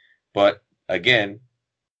that. But again,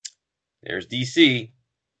 there's DC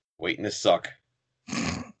waiting to suck.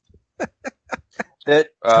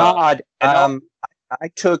 Todd, I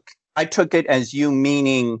took it as you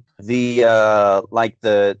meaning the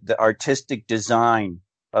the artistic design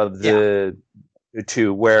of the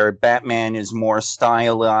two, where Batman is more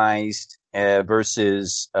stylized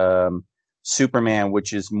versus Superman,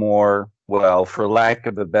 which is more, well, for lack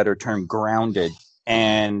of a better term, grounded.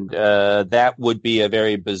 And that would be a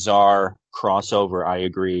very bizarre crossover. I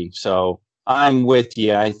agree. So I'm with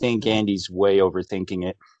you. I think Andy's way overthinking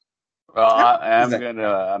it. Well,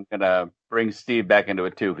 I'm gonna bring Steve back into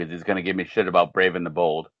it too, because he's gonna give me shit about Brave and the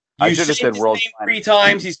Bold. I should have said World's Finest. 3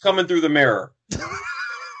 times. He's coming through the mirror.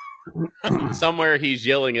 Somewhere he's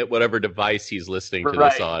yelling at whatever device he's listening to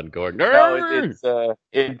this on, going, no,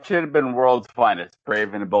 it should have been World's Finest.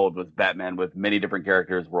 Brave and the Bold was Batman with many different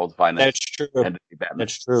characters. World's Finest. That's true.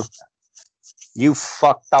 That's true. You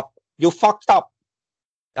fucked up.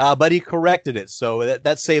 But he corrected it, so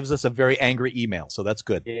that saves us a very angry email. So that's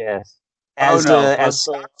good. Yes. As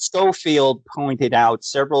Schofield pointed out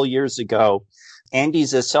several years ago,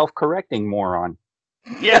 Andy's a self-correcting moron.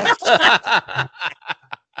 Yes.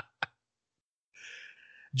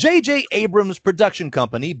 J.J. Abrams' production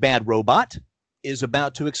company, Bad Robot, is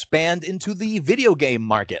about to expand into the video game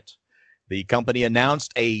market. The company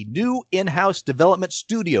announced a new in-house development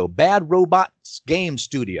studio, Bad Robot's Game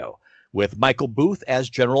Studio, with Michael Booth as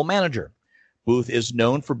general manager. Booth is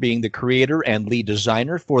known for being the creator and lead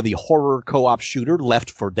designer for the horror co-op shooter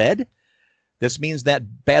Left 4 Dead. This means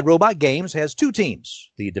that Bad Robot Games has 2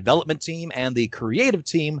 teams, the development team and the creative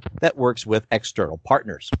team that works with external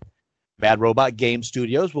partners. Bad Robot Game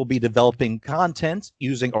Studios will be developing content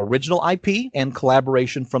using original IP and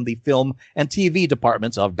collaboration from the film and TV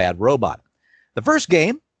departments of Bad Robot. The first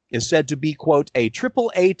game is said to be, quote, a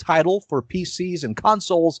AAA title for PCs and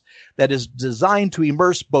consoles that is designed to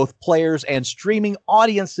immerse both players and streaming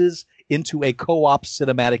audiences into a co-op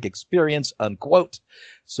cinematic experience, unquote.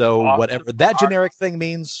 So awesome. Whatever that generic thing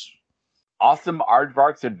means. Awesome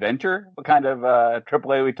Aardvark's Adventure? What kind of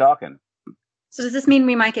AAA are we talking? So does this mean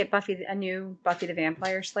we might get a new Buffy the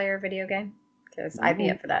Vampire Slayer video game? Because I'd be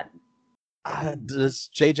up for that. Does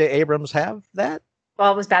J.J. Abrams have that?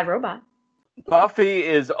 Well, it was Bad Robot. Buffy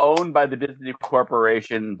is owned by the Disney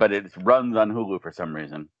Corporation, but it runs on Hulu for some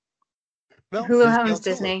reason. Well, Hulu owns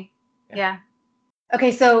Disney. Yeah.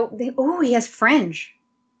 Okay, so he has Fringe.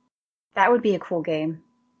 That would be a cool game.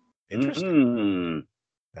 Interesting. Mm-hmm.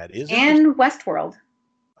 That is. And Westworld.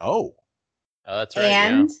 Oh, that's right.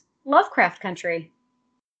 And Lovecraft Country.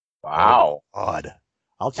 Wow. Odd.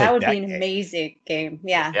 I'll take that. Would be an amazing game.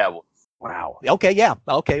 Yeah. Yeah. Wow. Okay. Yeah.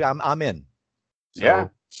 Okay. I'm in. So yeah.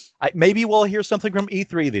 Maybe we'll hear something from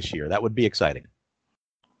E3 this year. That would be exciting.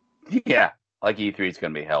 Yeah. Like E3 is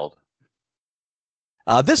going to be held.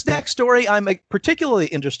 This next story, I'm particularly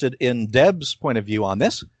interested in Deb's point of view on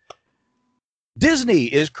this. Disney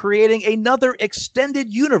is creating another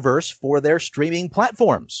extended universe for their streaming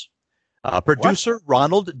platforms. Producer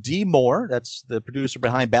Ronald D. Moore, that's the producer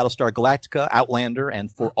behind Battlestar Galactica, Outlander,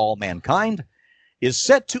 and For All Mankind, is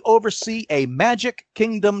set to oversee a Magic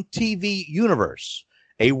Kingdom TV universe,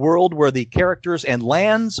 a world where the characters and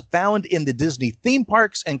lands found in the Disney theme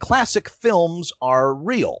parks and classic films are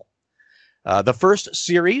real. The first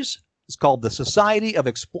series is called The Society of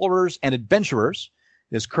Explorers and Adventurers,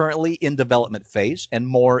 is currently in development phase, and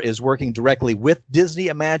Moore is working directly with Disney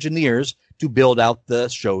Imagineers to build out the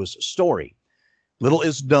show's story. Little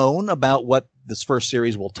is known about what this first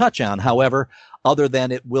series will touch on, however, other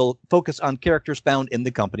than it will focus on characters found in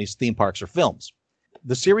the company's theme parks or films.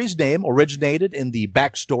 The series name originated in the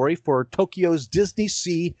backstory for Tokyo's Disney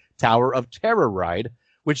Sea Tower of Terror ride,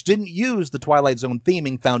 which didn't use the Twilight Zone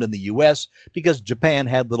theming found in the U.S. because Japan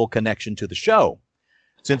had little connection to the show.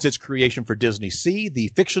 Since its creation for Disney Sea, the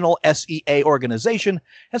fictional SEA organization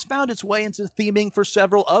has found its way into theming for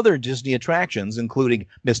several other Disney attractions, including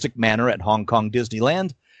Mystic Manor at Hong Kong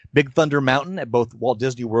Disneyland, Big Thunder Mountain at both Walt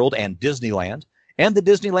Disney World and Disneyland, and the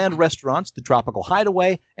Disneyland restaurants, the Tropical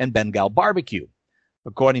Hideaway and Bengal Barbecue.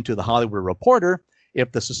 According to The Hollywood Reporter,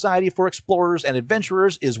 if the Society for Explorers and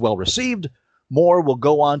Adventurers is well received, Moore will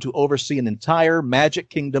go on to oversee an entire Magic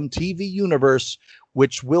Kingdom TV universe,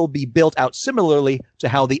 which will be built out similarly to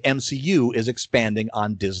how the MCU is expanding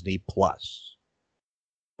on Disney+.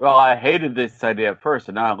 Well, I hated this idea at first,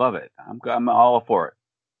 and now I love it. I'm all for it.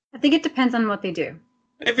 I think it depends on what they do.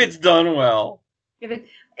 If it's done well.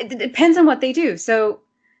 It depends on what they do. So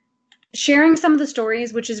sharing some of the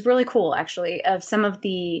stories, which is really cool, actually, of some of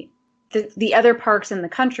the other parks in the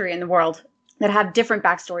country and the world that have different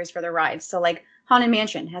backstories for their rides. So like Haunted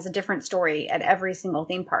Mansion has a different story at every single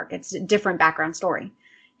theme park. It's a different background story.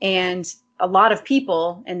 And a lot of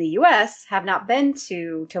people in the US have not been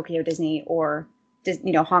to Tokyo Disney or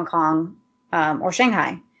Hong Kong or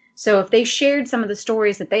Shanghai. So if they shared some of the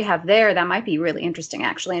stories that they have there, that might be really interesting,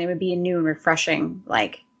 actually. And it would be a new and refreshing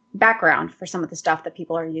background for some of the stuff that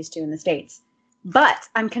people are used to in the States. But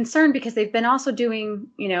I'm concerned because they've been also doing,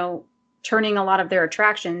 turning a lot of their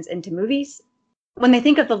attractions into movies. When they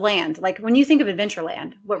think of the land, like when you think of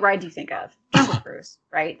Adventureland, what ride do you think of? Jungle Cruise,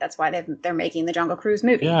 right? That's why they're making the Jungle Cruise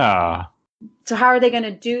movie. Yeah. So how are they going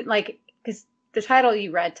to do, because the title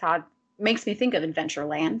you read, Todd, makes me think of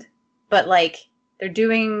Adventureland, but they're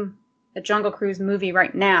doing the Jungle Cruise movie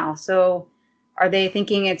right now. So are they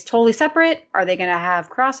thinking it's totally separate? Are they going to have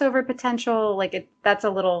crossover potential? That's a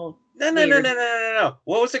little No.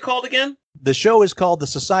 What was it called again? The show is called The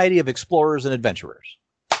Society of Explorers and Adventurers.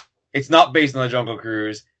 It's not based on the Jungle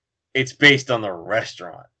Cruise. It's based on the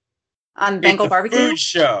restaurant. On Bengal Barbecue? Food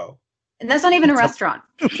show. And that's not even a restaurant.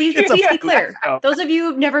 Please be clear. Those of you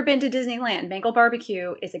who've never been to Disneyland, Bengal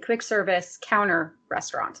Barbecue is a quick service counter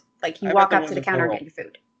restaurant. You walk up to the counter and get your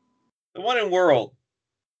food. The one in World.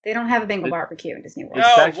 They don't have a Bengal Barbecue in Disney World.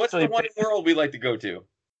 No, what's the one in World we like to go to?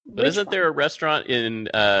 But isn't there a restaurant in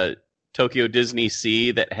Tokyo Disney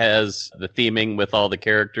Sea that has the theming with all the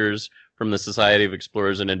characters from the Society of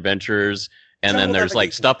Explorers and Adventurers? And then there's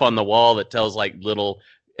stuff on the wall that tells little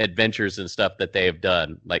adventures and stuff that they have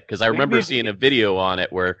done. Because I remember seeing a video on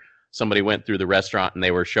it where somebody went through the restaurant and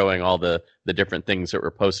they were showing all the different things that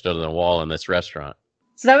were posted on the wall in this restaurant.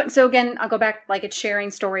 So again, I'll go back, it's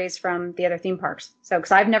sharing stories from the other theme parks. So,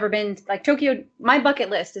 because I've never been, Tokyo, my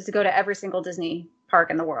bucket list is to go to every single Disney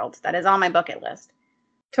park in the world. That is on my bucket list.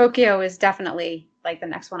 Tokyo is definitely, the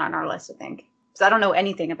next one on our list, I think. So I don't know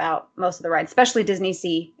anything about most of the rides, especially Disney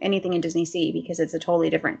Sea, anything in Disney Sea, because it's a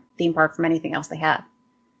totally different theme park from anything else they have.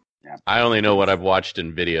 Yeah. I only know what I've watched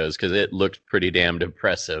in videos, because it looked pretty damned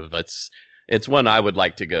impressive. It's one I would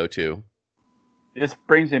like to go to. This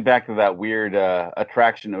brings me back to that weird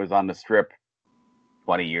attraction that was on the Strip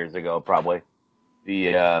 20 years ago, probably.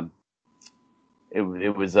 It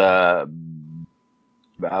was a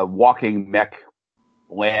walking mech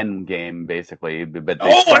land game, basically. But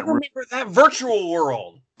I remember that Virtual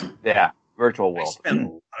World. Yeah, Virtual World. I spent a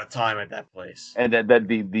lot of time at that place. And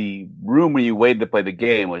the room where you waited to play the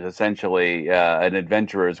game was essentially an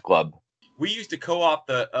adventurers club. We used to co-op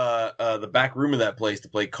the back room of that place to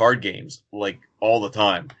play card games all the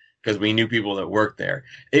time because we knew people that worked there.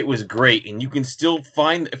 It was great, and you can still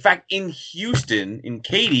find. In fact, in Houston, in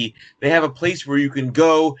Katy, they have a place where you can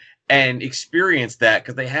go and experience that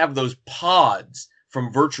because they have those pods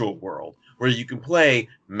from Virtual World where you can play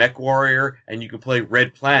MechWarrior and you can play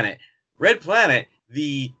Red Planet. Red Planet,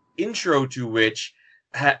 the intro to which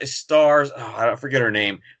stars. I forget her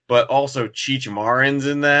name, but also Cheech Marin's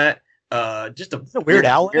in that. Just a Weird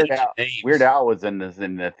Al. Weird Al was in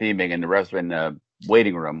the theming in the restaurant, in the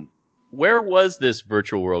waiting room. Where was this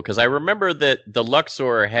Virtual World? Because I remember that the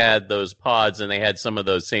Luxor had those pods and they had some of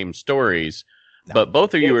those same stories. No. But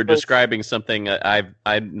both of you were describing something I'm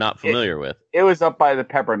not familiar with. It was up by the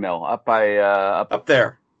Pepper Mill, up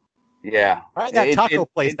there. Yeah, right. That taco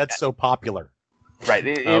place that's so popular. Right.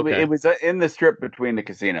 It was in the Strip between the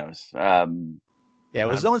casinos. Yeah, it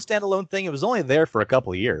was its own standalone thing. It was only there for a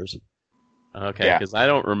couple of years. Okay, because I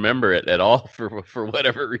don't remember it at all for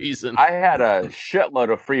whatever reason. I had a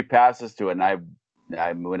shitload of free passes to it, and I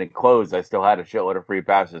when it closed, I still had a shitload of free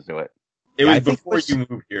passes to it. It was before you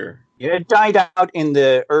moved here. It died out in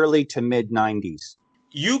the early to mid 90s.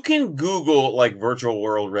 You can Google Virtual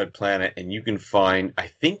World Red Planet, and you can find. I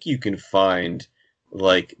think you can find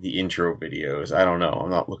the intro videos. I don't know. I'm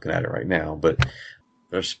not looking at it right now, but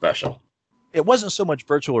they're special. It wasn't so much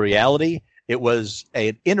virtual reality. It was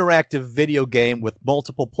an interactive video game with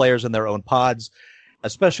multiple players in their own pods.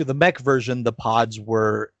 Especially the mech version, the pods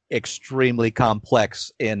were extremely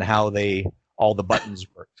complex in how all the buttons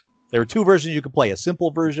worked. There were two versions you could play, a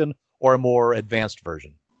simple version or a more advanced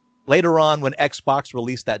version. Later on, when Xbox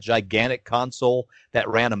released that gigantic console that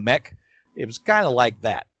ran a mech, it was kind of like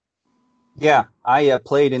that. Yeah, I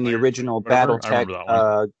played in the original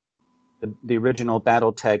BattleTech the original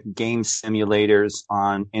BattleTech game simulators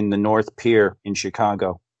in the North Pier in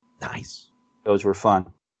Chicago. Nice. Those were fun.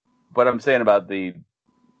 What I'm saying about the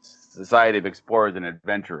Society of Explorers and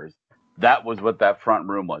Adventurers, that was what that front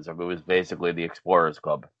room was. It was basically the Explorers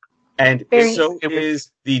Club. And so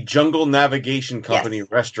is the Jungle Navigation Company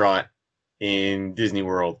restaurant in Disney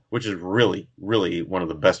World, which is really, really one of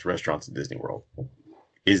the best restaurants in Disney World.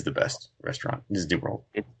 Is the best restaurant in Disney World.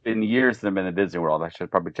 It's been years since I've been to Disney World. I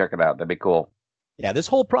should probably check it out. That'd be cool. Yeah, this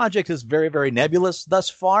whole project is very, very nebulous thus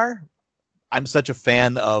far. I'm such a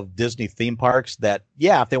fan of Disney theme parks that,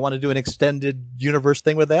 yeah, if they want to do an extended universe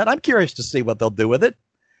thing with that, I'm curious to see what they'll do with it.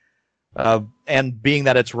 And being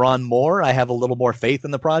that it's Ron Moore, I have a little more faith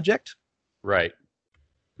in the project. Right.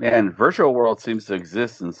 Man, Virtual World seems to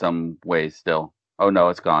exist in some ways still. Oh, no,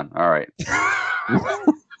 it's gone. All right.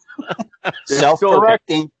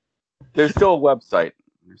 Self-correcting. There's still a website.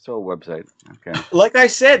 Okay. Like I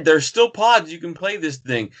said, there's still pods. You can play this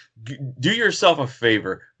thing. Do yourself a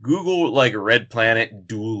favor. Google like Red Planet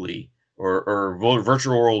Dually or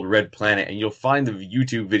Virtual World Red Planet, and you'll find the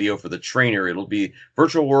YouTube video for the trainer. It'll be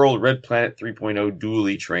Virtual World Red Planet 3.0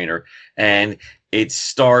 Dually trainer, and it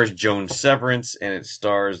stars Joan Severance, and it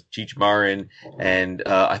stars Cheech Marin, and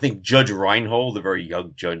I think Judge Reinhold, the very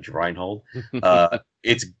young Judge Reinhold.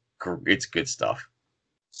 It's good stuff.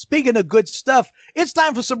 Speaking of good stuff, it's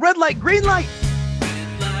time for some red light, green light.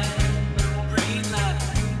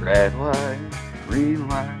 Red light, green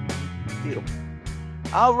light. Beautiful.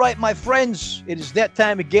 All right, my friends, it is that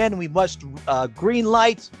time again. We must green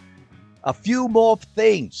light a few more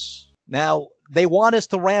things. Now, they want us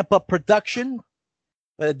to ramp up production,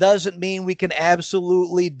 but it doesn't mean we can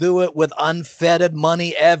absolutely do it with unfettered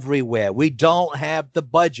money everywhere. We don't have the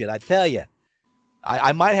budget, I tell you.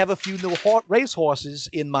 I might have a few new race horses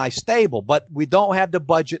in my stable, but we don't have the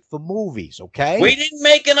budget for movies, okay? We didn't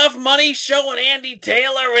make enough money showing Andy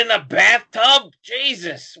Taylor in the bathtub.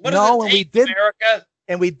 Jesus. What does it take, America?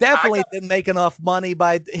 And we definitely didn't make enough money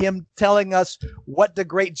by him telling us what the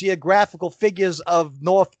great geographical figures of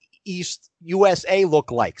Northeast USA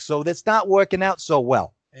look like. So that's not working out so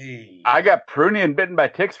well. Hey. I got pruny and bitten by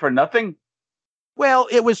ticks for nothing? Well,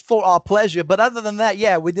 it was for our pleasure, but other than that,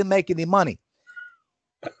 yeah, we didn't make any money.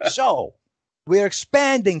 So we're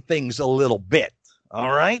expanding things a little bit,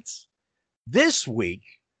 all right? This week,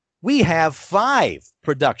 we have 5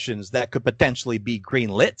 productions that could potentially be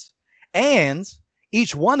greenlit, and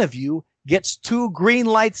each one of you gets 2 green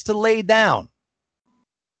lights to lay down.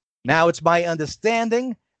 Now, it's my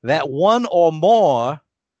understanding that one or more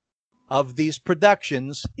of these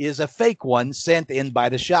productions is a fake one sent in by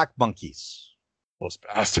the Shock Monkeys. Those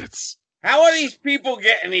bastards. How are these people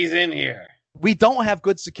getting these in here? We don't have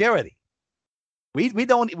good security. We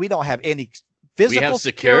don't have any physical we have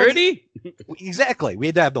security? Exactly.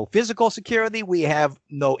 We have no physical security. We have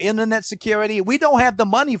no internet security. We don't have the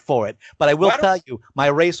money for it. But I will tell you, my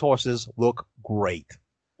racehorses look great.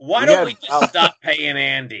 Why don't we just stop paying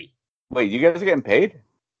Andy? Wait, you guys are getting paid?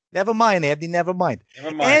 Never mind, Andy. Never mind.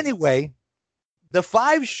 Anyway, the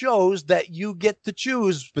 5 shows that you get to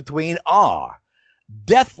choose between are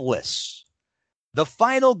Deathless, The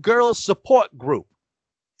Final Girls Support Group,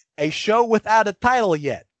 a show without a title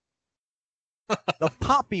yet, The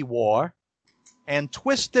Poppy War, and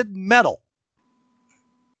Twisted Metal.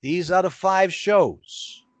 These are the 5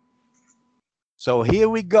 shows. So here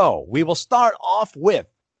we go. We will start off with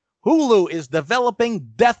Hulu is developing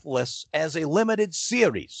Deathless as a limited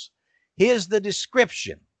series. Here's the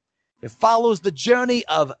description. It follows the journey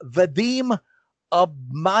of Vadim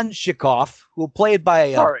Obmanshikov, who played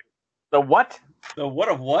by... Sorry, the what? The what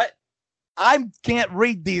of what? I can't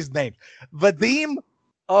read these names. Vadim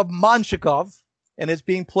Obmanshikov, and it's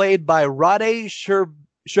being played by Rade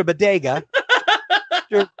Sherbetega.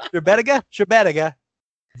 Sherbetega.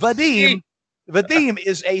 Vadim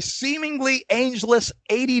is a seemingly ageless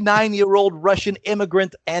 89-year-old Russian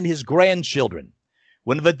immigrant and his grandchildren.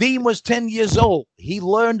 When Vadim was 10 years old, he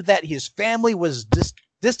learned that his family was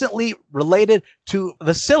distantly related to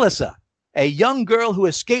Vasilisa, a young girl who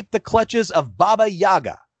escaped the clutches of Baba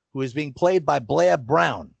Yaga, who is being played by Blair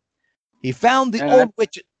Brown. He found the old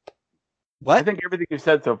witch. What? I think everything you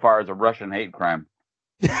said so far is a Russian hate crime.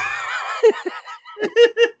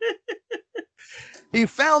 He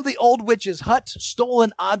found the old witch's hut, stole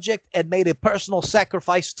an object, and made a personal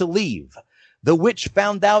sacrifice to leave. The witch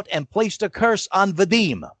found out and placed a curse on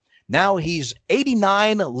Vadim. Now he's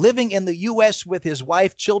 89, living in the U.S. with his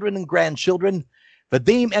wife, children, and grandchildren.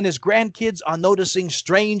 Vadim and his grandkids are noticing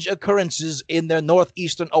strange occurrences in their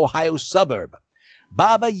northeastern Ohio suburb.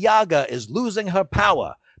 Baba Yaga is losing her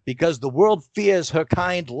power because the world fears her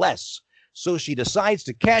kind less. So she decides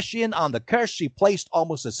to cash in on the curse she placed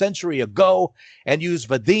almost a century ago and use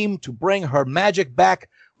Vadim to bring her magic back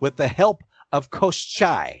with the help of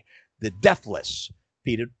Koschai, the Deathless,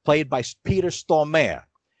 played by Peter Stormare,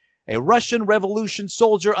 a Russian Revolution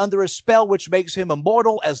soldier under a spell which makes him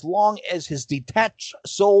immortal as long as his detached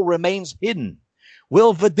soul remains hidden.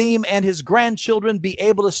 Will Vadim and his grandchildren be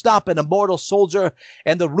able to stop an immortal soldier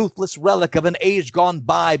and the ruthless relic of an age gone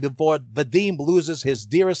by before Vadim loses his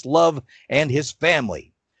dearest love and his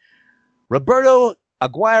family? Roberto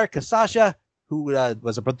Aguirre Casasha, who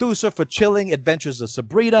was a producer for Chilling Adventures of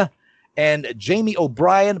Sabrina, and Jamie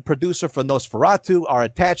O'Brien, producer for Nosferatu, are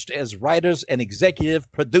attached as writers and executive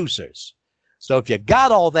producers. So if you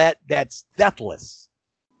got all that, that's Deathless.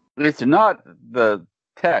 It's not the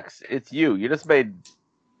text. It's you. You just made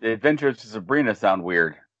The Adventures of Sabrina sound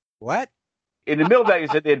weird. What? In the middle of that, you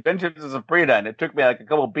said The Adventures of Sabrina, and it took me like a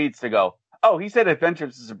couple beats to go, oh, he said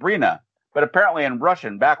Adventures of Sabrina, but apparently in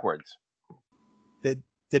Russian backwards.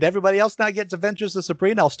 Did everybody else not get Adventures of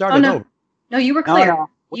Sabrina? I'll start it over. No, you were clear. No.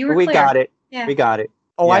 You were we clear. got it. Yeah. We got it.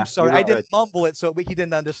 Oh, Yeah, I'm sorry. you I were didn't good. mumble it so he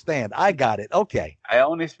didn't understand. I got it. Okay. I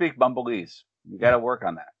only speak Bumbleese. You got to work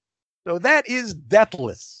on that. So that is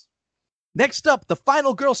Deathless. Next up, the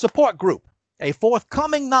Final Girl Support Group. A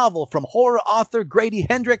forthcoming novel from horror author Grady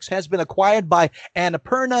Hendrix has been acquired by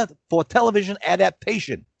Annapurna for television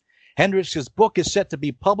adaptation. Hendrix's book is set to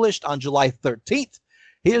be published on July 13th.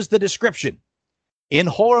 Here's the description. In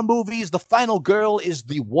horror movies, the final girl is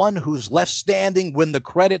the one who's left standing when the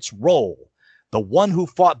credits roll. The one who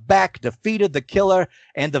fought back, defeated the killer,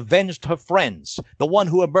 and avenged her friends. The one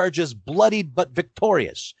who emerges bloodied but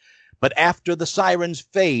victorious. But after the sirens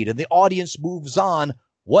fade and the audience moves on,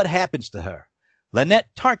 what happens to her? Lynette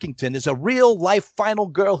Tarkington is a real-life final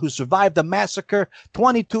girl who survived the massacre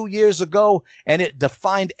 22 years ago, and it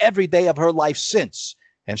defined every day of her life since.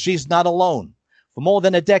 And she's not alone. For more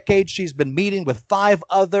than a decade, she's been meeting with 5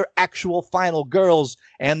 other actual final girls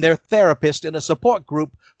and their therapist in a support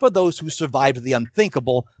group for those who survived the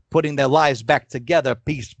unthinkable, putting their lives back together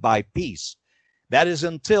piece by piece. That is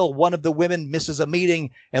until one of the women misses a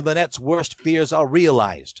meeting and Lynette's worst fears are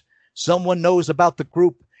realized. Someone knows about the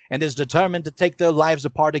group and is determined to take their lives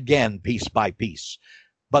apart again, piece by piece.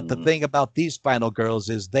 But the thing about these final girls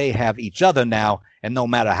is they have each other now, and no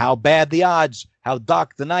matter how bad the odds, how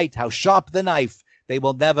dark the night, how sharp the knife, they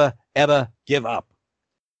will never, ever give up.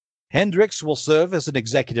 Hendrix will serve as an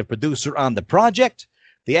executive producer on the project.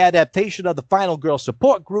 The adaptation of the Final Girl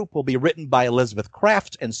Support Group will be written by Elizabeth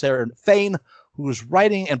Kraft and Sarah Fain, whose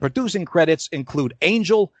writing and producing credits include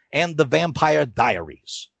Angel and The Vampire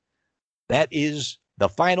Diaries. That is the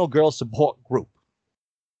Final Girl Support Group.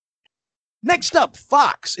 Next up,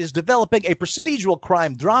 Fox is developing a procedural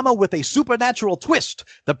crime drama with a supernatural twist.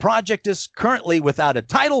 The project is currently without a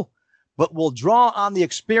title, but will draw on the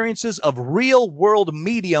experiences of real-world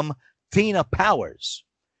medium Tina Powers.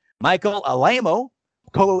 Michael Alamo,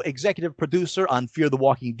 co-executive producer on Fear the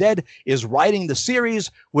Walking Dead, is writing the series,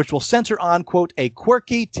 which will center on, quote, a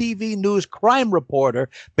quirky TV news crime reporter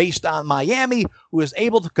based on Miami who is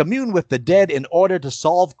able to commune with the dead in order to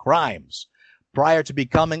solve crimes. Prior to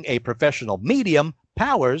becoming a professional medium,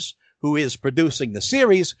 Powers, who is producing the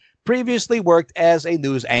series, previously worked as a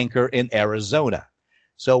news anchor in Arizona.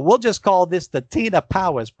 So we'll just call this the Tina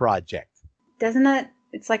Powers Project. Doesn't that,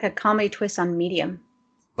 it's like a comedy twist on Medium.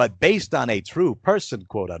 But based on a true person,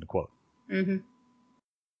 quote unquote. Mm-hmm.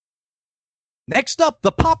 Next up,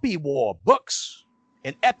 The Poppy War books.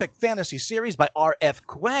 An epic fantasy series by R.F.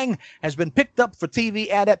 Kuang has been picked up for TV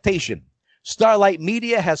adaptation. Starlight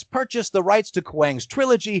Media has purchased the rights to Kuang's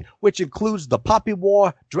trilogy, which includes The Poppy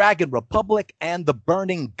War, Dragon Republic, and The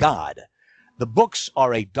Burning God. The books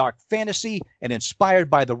are a dark fantasy and inspired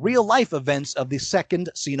by the real-life events of the Second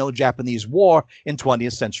Sino-Japanese War in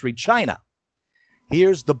 20th century China.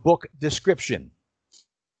 Here's the book description.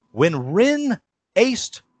 When Rin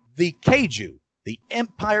aced the Keiju, the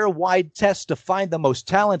empire-wide test to find the most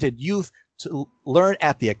talented youth to learn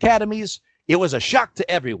at the academies, it was a shock to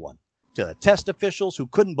everyone. To the test officials who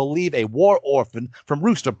couldn't believe a war orphan from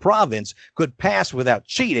Rooster Province could pass without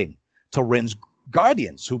cheating. To Rin's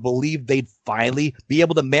guardians who believed they'd finally be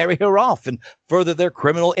able to marry her off and further their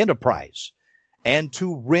criminal enterprise. And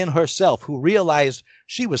to Rin herself, who realized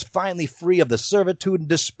she was finally free of the servitude and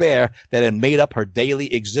despair that had made up her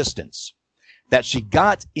daily existence. That she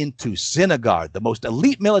got into Sinagard, the most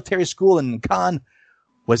elite military school in Khan,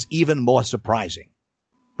 was even more surprising.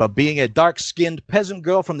 But being a dark-skinned peasant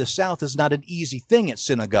girl from the south is not an easy thing at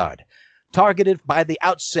Sinagard. Targeted by the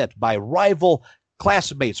outset by rival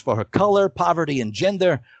classmates for her color, poverty, and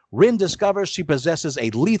gender, Rin discovers she possesses a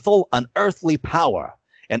lethal, unearthly power,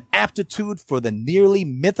 an aptitude for the nearly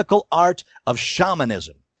mythical art of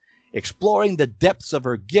shamanism. Exploring the depths of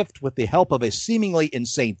her gift with the help of a seemingly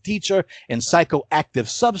insane teacher and psychoactive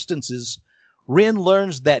substances, Rin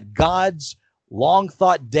learns that gods long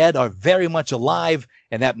thought dead are very much alive,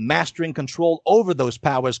 and that mastering control over those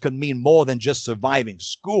powers could mean more than just surviving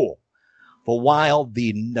school. For while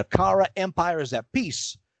the Nakara Empire is at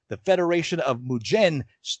peace, the Federation of Mugen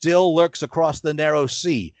still lurks across the Narrow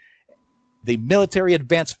Sea. The military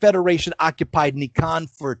advanced Federation occupied Nikan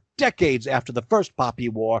for decades after the First Poppy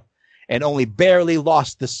War and only barely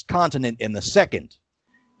lost this continent in the Second.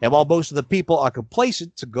 And while most of the people are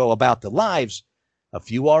complacent to go about their lives, a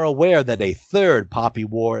few are aware that a third Poppy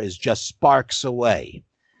War is just sparks away.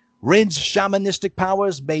 Rin's shamanistic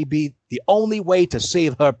powers may be the only way to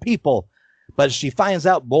save her people, but as she finds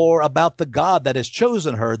out more about the god that has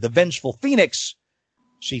chosen her, the Vengeful Phoenix,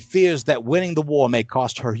 she fears that winning the war may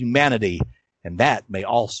cost her humanity, and that may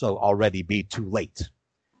also already be too late.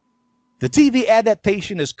 The TV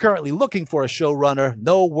adaptation is currently looking for a showrunner.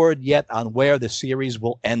 No word yet on where the series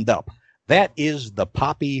will end up. That is the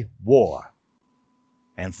Poppy War.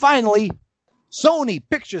 And finally, Sony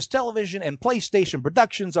Pictures Television and PlayStation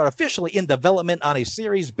Productions are officially in development on a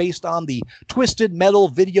series based on the Twisted Metal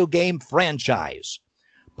video game franchise.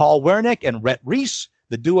 Paul Wernick and Rhett Reese,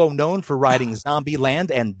 the duo known for writing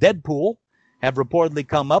Zombieland and Deadpool, have reportedly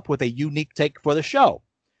come up with a unique take for the show.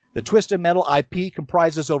 The Twisted Metal IP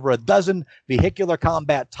comprises over a dozen vehicular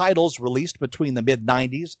combat titles released between the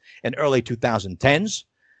mid-90s and early 2010s.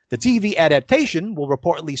 The TV adaptation will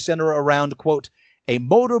reportedly center around, quote, a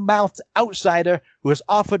motor-mouthed outsider who is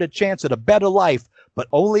offered a chance at a better life, but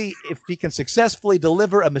only if he can successfully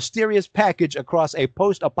deliver a mysterious package across a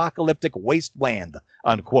post-apocalyptic wasteland,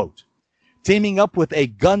 unquote. Teaming up with a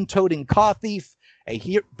gun-toting car thief,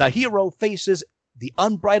 the hero faces the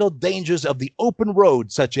unbridled dangers of the open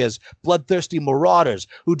road, such as bloodthirsty marauders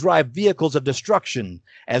who drive vehicles of destruction,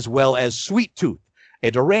 as well as Sweet Tooth,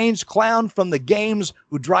 a deranged clown from the games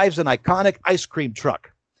who drives an iconic ice cream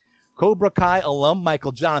truck. Cobra Kai alum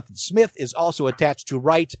Michael Jonathan Smith is also attached to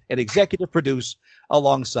write and executive produce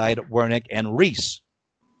alongside Wernick and Reese.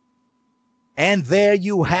 And there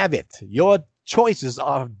you have it. Your choices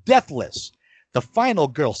are Deathless, the Final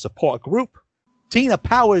Girl Support Group, Tina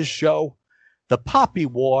Powers Show, The Poppy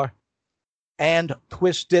War, and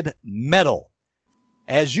Twisted Metal.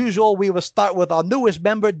 As usual, we will start with our newest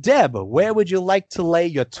member, Deb. Where would you like to lay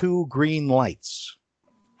your 2 green lights?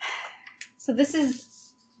 So this is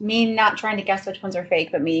me not trying to guess which ones are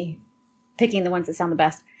fake, but me picking the ones that sound the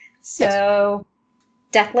best. So,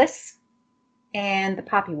 Deathless and The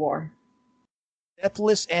Poppy War.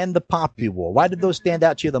 Deathless and The Poppy War. Why did those stand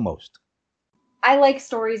out to you the most? I like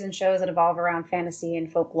stories and shows that evolve around fantasy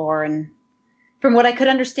and folklore, and from what I could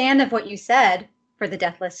understand of what you said for the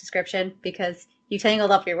Deathless description, because you tangled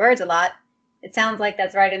up your words a lot, it sounds like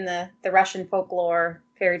that's right in the Russian folklore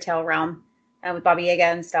fairy tale realm with Baba Yaga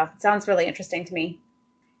and stuff. It sounds really interesting to me.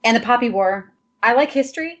 And the Poppy War, I like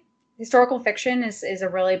history. Historical fiction is a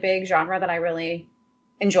really big genre that I really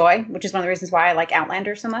enjoy, which is one of the reasons why I like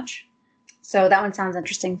Outlander so much. So that one sounds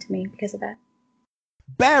interesting to me because of that.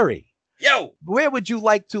 Barry. Yo! Where would you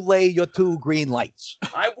like to lay your 2 green lights?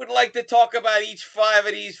 I would like to talk about each 5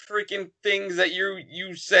 of these freaking things that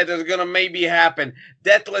you said is going to maybe happen.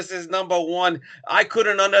 Deathless is number 1. I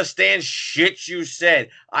couldn't understand shit you said.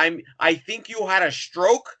 I think you had a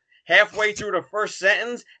stroke halfway through the first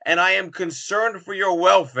sentence, and I am concerned for your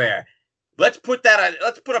welfare. Let's put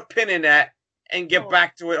a pin in that and get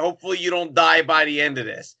back to it. Hopefully you don't die by the end of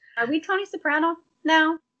this. Are we Tony Soprano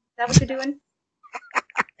now? Is that what you're doing?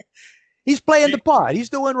 He's playing the part. He's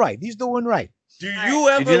doing right. He's doing right. Do you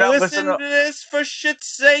ever listen to this, for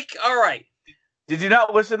shit's sake? All right. Did you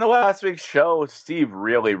not listen to last week's show? Steve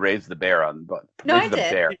really raised the bear on, but no, I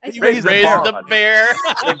did. Bear. He raised the bear. The bear.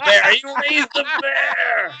 He raised the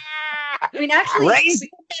bear. I mean, actually, raised the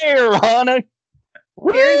bear, Hannah.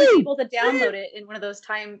 Barry was able to download it in one of those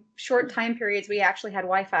short time periods. We actually had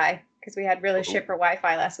Wi-Fi because we had really shit for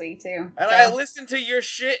Wi-Fi last week too. And I listened to your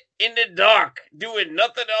shit in the dark, doing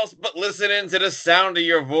nothing else but listening to the sound of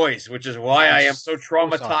your voice, which is why I am so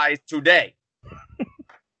traumatized today.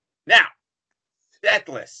 Now,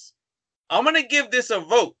 Deathless. I'm going to give this a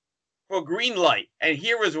vote for green light, and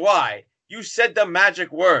here is why. You said the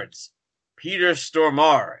magic words. Peter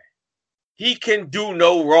Stormare. He can do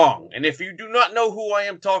no wrong. And if you do not know who I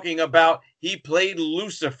am talking about, he played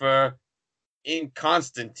Lucifer in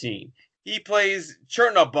Constantine. He plays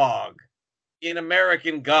Chernobog in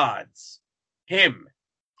American Gods. Him.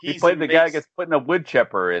 He played the guy who gets put in a wood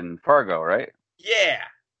chipper in Fargo, right? Yeah.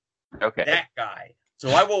 Okay. That guy. So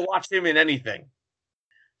I will watch him in anything.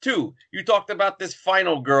 2, you talked about this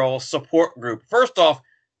Final Girl support group. First off,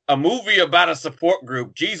 a movie about a support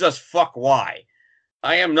group. Jesus fuck why?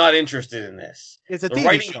 I am not interested in this. It's a the TV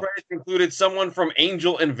writing show. credits included someone from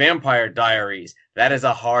Angel and Vampire Diaries. That is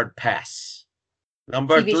a hard pass.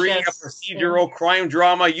 Number TV 3, a shows. procedural crime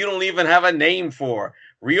drama you don't even have a name for.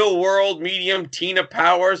 Real World Medium, Tina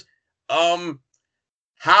Powers.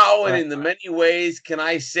 How and in the many ways can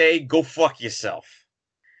I say go fuck yourself?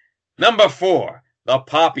 Number 4, the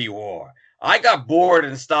Poppy War. I got bored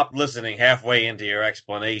and stopped listening halfway into your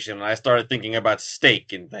explanation, and I started thinking about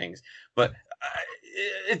steak and things. But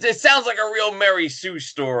it sounds like a real Mary Sue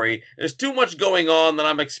story. There's too much going on that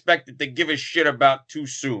I'm expected to give a shit about too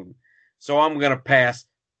soon. So I'm going to pass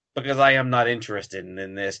because I am not interested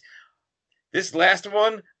in this. This last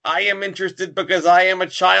one, I am interested because I am a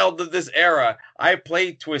child of this era. I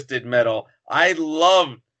play Twisted Metal. I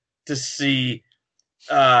love to see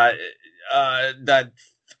that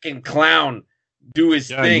fucking clown do his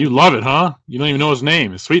thing. You love it, huh? You don't even know his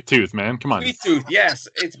name. Sweet Tooth, man. Come on. Sweet Tooth, yes.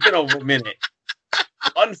 It's been a minute.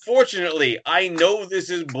 Unfortunately, I know this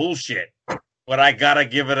is bullshit, but I gotta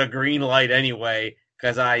give it a green light anyway,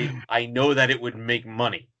 because I know that it would make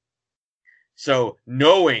money. So,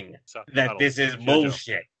 knowing that this is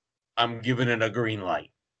bullshit, I'm giving it a green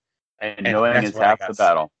light. And knowing is half the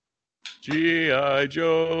battle. G.I.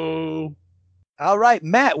 Joe. All right,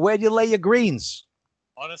 Matt, where'd you lay your greens?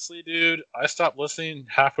 Honestly, dude, I stopped listening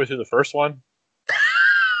halfway through the first one.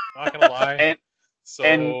 Not gonna lie.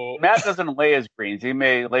 And Matt doesn't lay his greens. He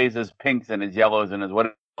lays his pinks and his yellows and his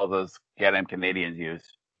what all those goddamn Canadians use.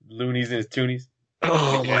 Loonies and his toonies.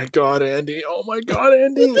 Oh my god, Andy. Oh my god,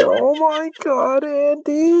 Andy. Oh my god,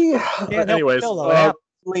 Andy. Anyways, I'm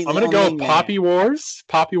going to go Poppy Wars.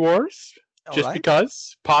 Poppy Wars. Just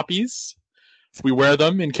because. Poppies. We wear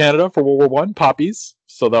them in Canada for World War I. Poppies.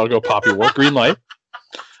 So that'll go Poppy War. Green light.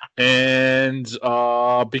 And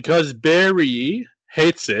because Barry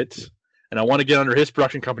hates it, and I want to get under his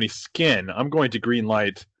production company's skin, I'm going to green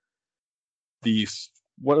light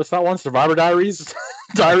what is that one? Survivor Diaries?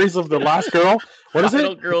 Diaries of the Last Girl? What is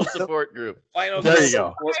Final it? Girl Support Group. There you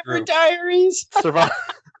go. Survivor Diaries.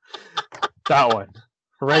 That one.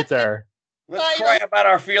 Right there. Let's cry about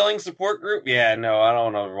our feelings support group? Yeah, no, I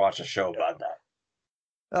don't want to watch a show about that.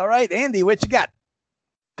 All right, Andy, what you got?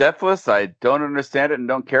 Deathless, I don't understand it and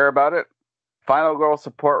don't care about it. Final Girl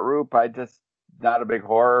Support Group, I just not a big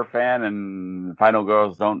horror fan, and Final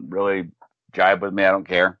Girls don't really jive with me. I don't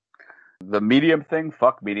care. The medium thing,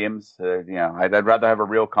 fuck mediums. I'd rather have a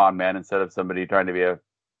real con man instead of somebody trying to be a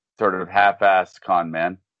sort of half-assed con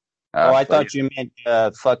man. I thought you meant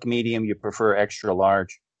fuck medium. You prefer extra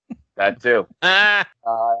large. That too.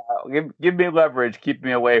 Give me leverage. Keep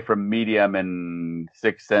me away from medium and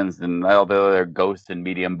Sixth Sense and all the other ghost and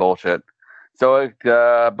medium bullshit. So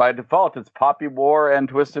by default, it's Poppy War and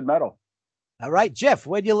Twisted Metal. All right, Jeff,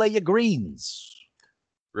 where'd you lay your greens?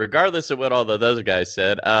 Regardless of what all the other guys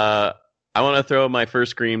said, I want to throw my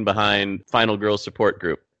first green behind Final Girl Support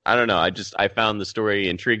Group. I don't know. I found the story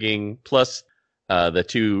intriguing. Plus, the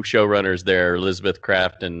two showrunners there, Elizabeth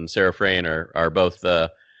Kraft and Sarah Frayne, are both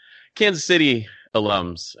Kansas City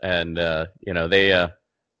alums, and they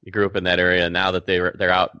grew up in that area. And now that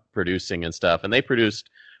they're out producing and stuff, and they produced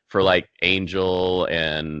for like Angel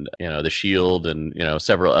and The Shield and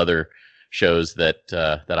several other shows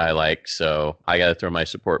that I like. So I got to throw my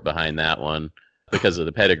support behind that one because of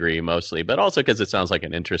the pedigree mostly, but also because it sounds like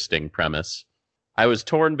an interesting premise. I was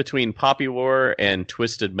torn between Poppy War and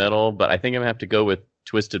Twisted Metal, but I think I'm going to have to go with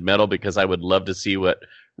Twisted Metal because I would love to see what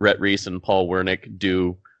Rhett Reese and Paul Wernick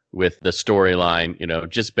do with the storyline,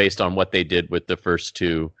 just based on what they did with the first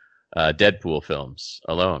two Deadpool films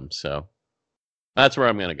alone. So that's where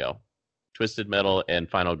I'm going to go. Twisted Metal and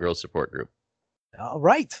Final Girl Support Group. All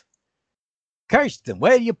right. Kirsten,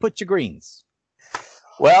 where do you put your greens?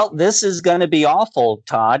 Well, this is going to be awful,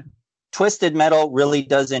 Todd. Twisted Metal really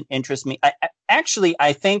doesn't interest me.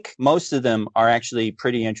 I think most of them are actually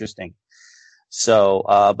pretty interesting. So,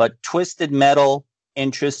 but Twisted Metal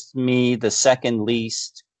interests me the second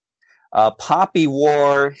least. Poppy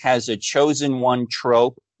War has a chosen one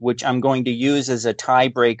trope, which I'm going to use as a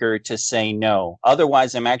tiebreaker to say no.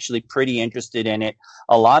 Otherwise, I'm actually pretty interested in it.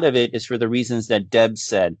 A lot of it is for the reasons that Deb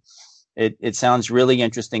said. It sounds really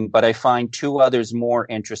interesting, but I find two others more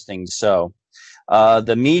interesting. So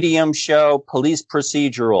the Medium show, Police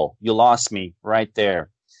Procedural, you lost me right there.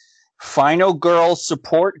 Final Girl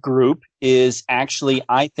Support Group is actually,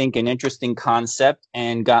 I think, an interesting concept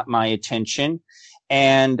and got my attention.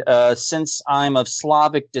 And since I'm of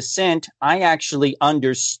Slavic descent, I actually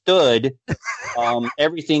understood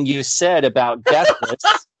everything you said about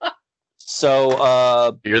Deathless.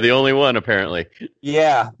 So you're the only one, apparently.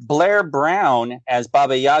 Yeah, Blair Brown as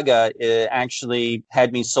Baba Yaga actually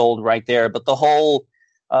had me sold right there. But the whole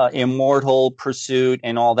immortal pursuit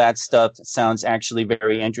and all that stuff sounds actually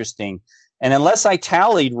very interesting. And unless I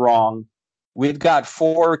tallied wrong, we've got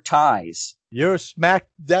 4 ties. You're smack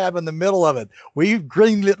dab in the middle of it. We've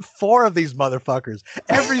greenlit 4 of these motherfuckers.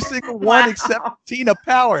 Every single one except Tina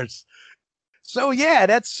Powers. So yeah,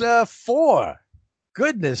 that's 4.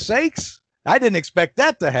 Goodness sakes. I didn't expect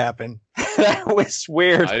that to happen. That was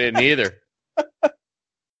weird. I didn't either.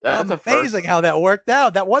 That's amazing how that worked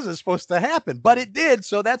out. That wasn't supposed to happen, but it did.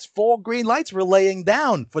 So that's 4 green lights we're laying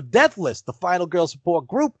down for Deathless, the final girl support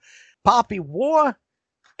group, Poppy War,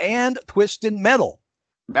 and Twisted Metal.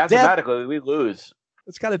 Mathematically, we lose.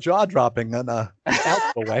 It's kind of jaw dropping in a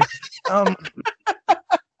alpha way.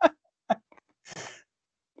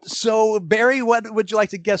 So, Barry, what would you like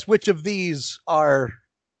to guess? Which of these are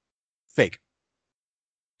fake?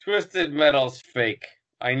 Twisted Metal's fake.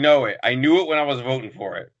 I know it. I knew it when I was voting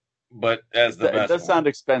for it. But as the best. It does sound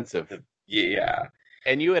expensive. Yeah.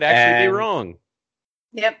 And you would actually be wrong.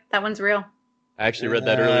 Yep, that one's real. I actually read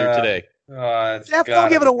that earlier today. Jeff, don't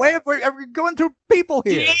give it away. We're going through people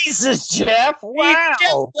here. Jesus, Jeff! Wow!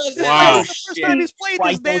 Wow. This is the first time he's played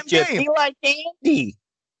Why this damn don't you game. be like Andy?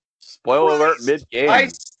 Spoiler alert mid-game. I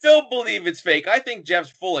still believe it's fake. I think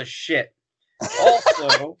Jeff's full of shit.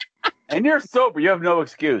 Also, And you're sober. You have no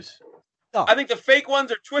excuse. I think the fake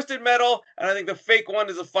ones are Twisted Metal, and I think the fake one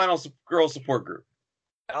is a final girl support group.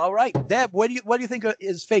 All right, Deb, what do you think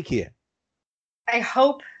is fake here? I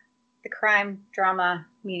hope the crime drama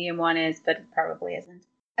medium one is, but it probably isn't.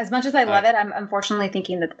 As much as I love it, I'm unfortunately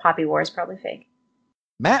thinking that the Poppy War is probably fake.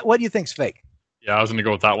 Matt, what do you think's fake? Yeah, I was going to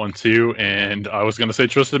go with that one too, and I was going to say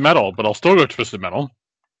Twisted Metal, but I'll still go Twisted Metal.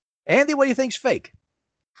 Andy, what do you think's fake?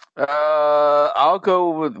 I'll go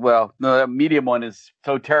with, well, no, that medium one is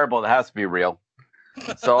so terrible it has to be real.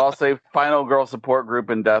 So I'll say final girl support group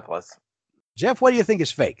and Deathless. Jeff, what do you think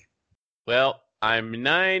is fake? Well, I'm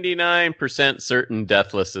 99% certain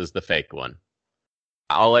Deathless is the fake one.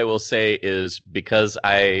 All I will say is because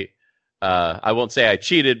I won't say I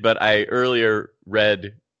cheated, but I earlier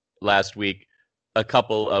read last week a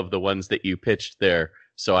couple of the ones that you pitched there,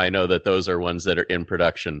 so I know that those are ones that are in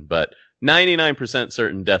production. But 99%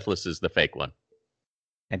 certain Deathless is the fake one.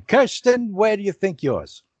 And Kirsten, where do you think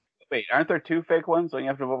yours? Wait, aren't there 2 fake ones? Don't you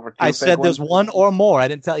have to vote for 2 I fake said there's ones? 1 or more. I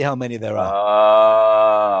didn't tell you how many there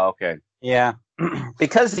are. Okay. Yeah,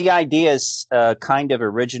 because the idea is kind of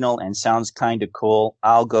original and sounds kind of cool,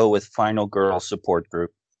 I'll go with Final Girl Support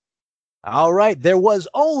Group. All right, there was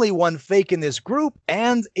only 1 fake in this group,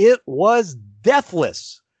 and it was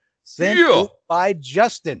Deathless, sent in by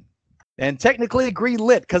Justin. And technically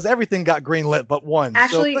green-lit, because everything got green-lit but 1.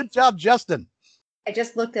 Actually, so good job, Justin. I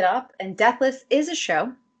just looked it up, and Deathless is a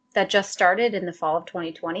show that just started in the fall of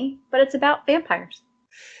 2020, but it's about vampires.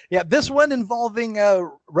 Yeah, this one involving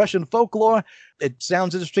Russian folklore. It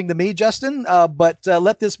sounds interesting to me, Justin, but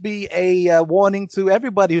let this be a warning to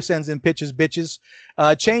everybody who sends in pitches, bitches.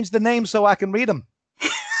 Change the name so I can read them.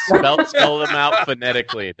 Spell them out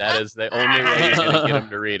phonetically. That is the only way you're going to get them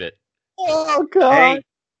to read it. Oh, God. Hey,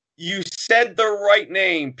 you said the right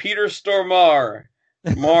name. Peter Stormare.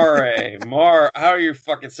 How do you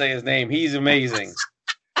fucking say his name? He's amazing.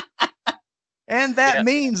 And that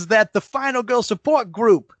means that the Final Girl support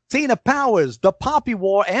group, Tina Powers, the Poppy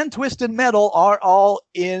War, and Twisted Metal are all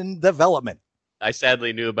in development. I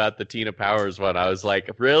sadly knew about the Tina Powers one. I was like,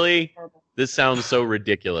 really? This sounds so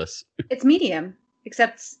ridiculous. It's medium,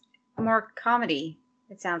 except more comedy,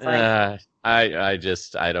 it sounds like.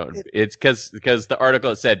 I don't. It's because the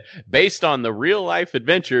article said, based on the real life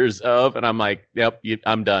adventures of, and I'm like, yep,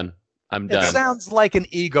 I'm done. I'm done. It sounds like an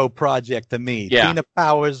ego project to me. Yeah. Tina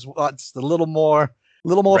Powers wants a little more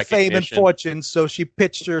fame and fortune, so she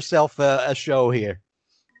pitched herself a show here.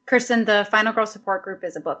 Kirsten, the Final Girl support group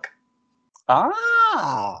is a book.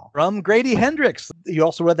 Ah. From Grady Hendrix. You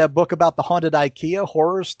also read that book about the haunted IKEA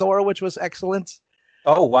horror store, which was excellent.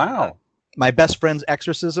 Oh, wow. My Best Friend's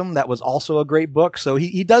Exorcism, that was also a great book. So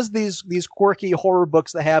he does these quirky horror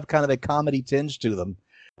books that have kind of a comedy tinge to them.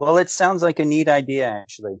 Well, it sounds like a neat idea,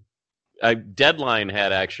 actually. Deadline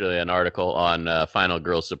had actually an article on Final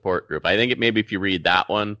Girl Support Group. I think maybe if you read that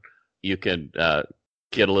one, you can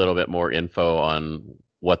get a little bit more info on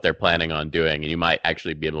what they're planning on doing, and you might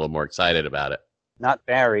actually be a little more excited about it. Not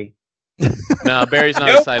Barry. No, Barry's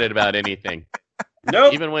not excited about anything.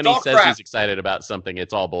 Nope. Even when he says he's excited about something,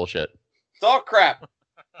 it's all bullshit. It's all crap.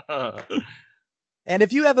 And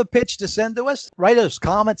if you have a pitch to send to us, write us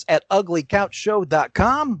comments at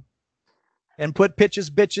uglycouchshow.com and put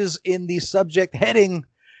pitches, bitches in the subject heading.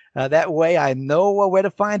 That way I know where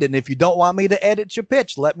to find it. And if you don't want me to edit your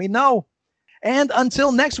pitch, let me know. And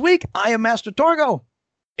until next week, I am Master Torgo.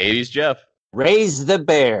 80s Jeff. Raise the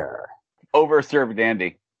bear. Overserved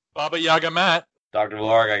Andy. Baba Yaga Matt. Dr.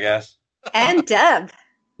 Vlorg, I guess. And Deb.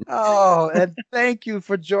 Oh, and thank you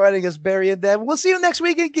for joining us, Barry and Deb. We'll see you next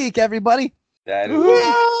week in Geek, everybody. That is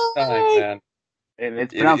time, man. And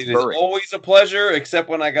it's It pronounced is Burry. always a pleasure, except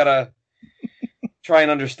when I gotta try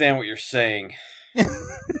and understand what you're saying. So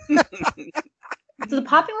the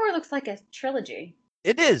Poppy War looks like a trilogy.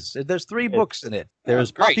 It is. There's 3 books in it.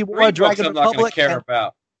 There's Great. Poppy 3 War, books Dragon I'm not going to Republic. care And,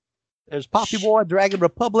 about. there's Poppy War, Dragon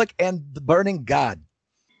Republic, and The Burning God.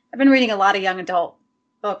 I've been reading a lot of young adult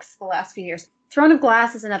books the last few years. Throne of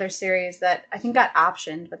Glass is another series that I think got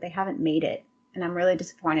optioned, but they haven't made it. And I'm really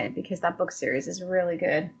disappointed because that book series is really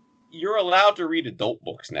good. You're allowed to read adult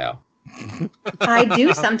books now. I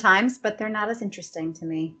do sometimes, but they're not as interesting to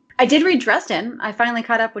me. I did read Dresden. I finally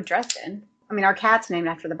caught up with Dresden. I mean, our cat's named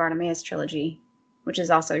after the Bartimaeus trilogy, which is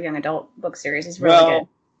also a young adult book series. It's really good.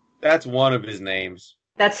 That's one of his names.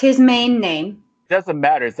 That's his main name. It doesn't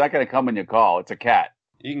matter. It's not going to come when you call. It's a cat.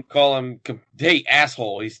 You can call him, hey,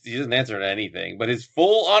 asshole. He doesn't answer to anything. But his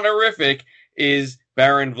full honorific is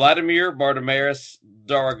Baron Vladimir Bartimaeus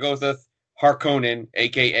Daragothith Harkonnen,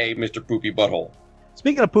 a.k.a. Mr. Poopy Butthole.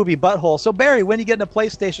 Speaking of Poopy Butthole, so Barry, when you get in a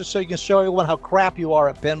PlayStation so you can show everyone how crap you are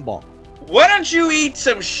at pinball. Why don't you eat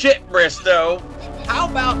some shit, Bristow? How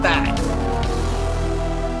about that?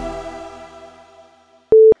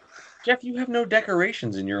 Jeff, you have no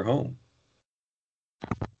decorations in your home.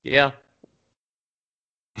 Yeah.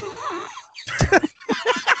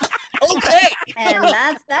 Okay. And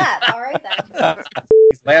that's that. All right, then.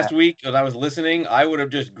 Last week, when I was listening, I would have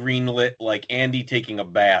just greenlit like Andy taking a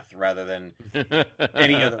bath rather than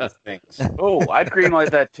any of those things. Oh, I'd greenlight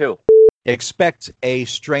that too. Expect a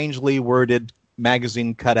strangely worded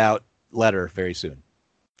magazine cutout letter very soon.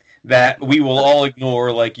 That we will all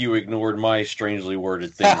ignore, like you ignored my strangely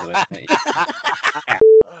worded things. That I sent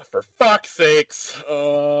you. For fuck's sakes.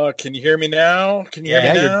 Can you hear me now? Can you hear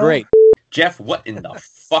Yeah, me now? you're great. Jeff, what in the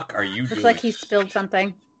fuck are you Looks doing? like he spilled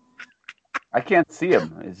something. I can't see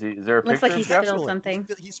him. Is there a Looks picture? like he of Jeff? spilled something.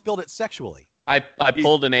 He spilled it sexually. I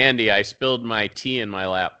pulled an Andy. I spilled my tea in my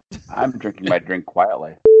lap. I'm drinking my drink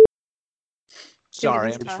quietly.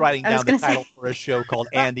 Sorry, I'm just writing I was down the gonna title for a show called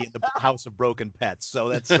Andy and the House of Broken Pets. So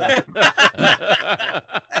that's That's I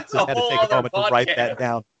a had to whole take a other moment to write that podcast.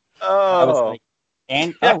 down. I was Oh, like,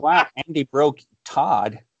 and oh wow, Andy broke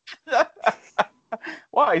Todd.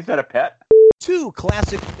 why? Is that a pet? 2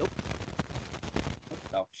 classic. Oh,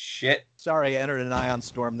 Oh shit! sorry, I entered an ion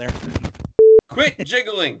storm there. Quit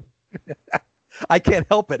jiggling. I can't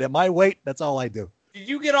help it. At my weight, that's all I do. Did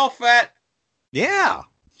you get all fat? Yeah.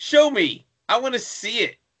 Show me. I want to see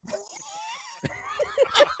it.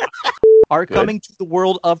 Are Good. coming to the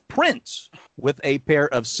world of print with a pair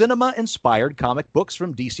of cinema-inspired comic books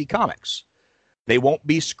from DC Comics. They won't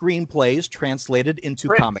be screenplays translated into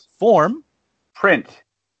Print. comic form. Print.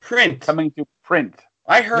 Print. Coming to print.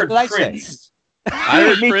 I heard What did I Prince. say? I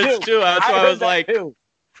heard Me Prince too. That's why I heard was that like, too.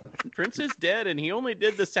 Prince is dead, and he only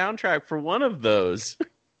did the soundtrack for one of those.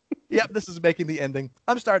 Yep, this is making the ending.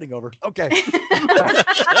 I'm starting over. Okay.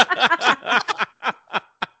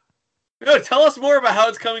 No, tell us more about how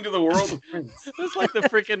it's coming to the world of Prince. It's like the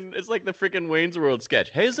freaking Wayne's World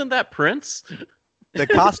sketch. Hey, isn't that Prince? The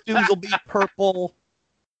costumes will be purple,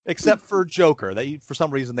 except for Joker. For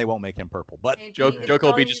some reason, they won't make him purple. But Joker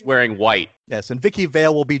will be just wearing white. yes, and Vicky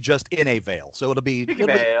Vale will be just in a veil. So it'll be... Vicky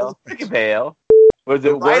Vale. Vicky Vale. Was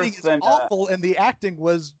The it writing worse is than awful, and the acting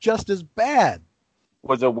was just as bad.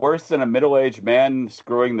 was it worse than a middle-aged man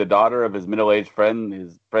screwing the daughter of his middle-aged friend?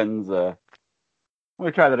 His friend's. Let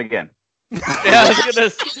me try that again. Yeah, I was gonna.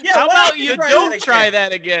 Yeah, How why about don't you you try don't that try again?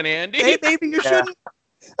 that again, Andy? Hey, maybe you Yeah. shouldn't.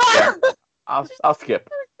 Yeah. I'll skip.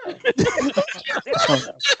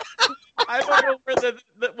 I don't know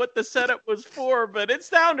what the setup was for, but it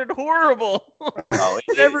sounded horrible. Oh,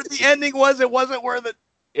 Whatever the ending was, it wasn't worth it.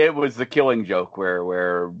 it was the Killing Joke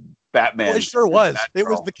where Batman. Well, it sure was. It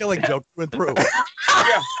was Batgirl. the Killing Joke through and through.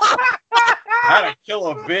 How to kill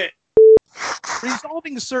a bit.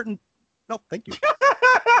 Resolving certain... No, thank you.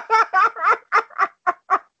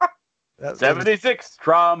 That- 76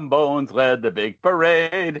 trombones led the big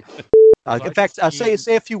parade. in fact,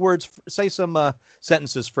 say a few words. Say some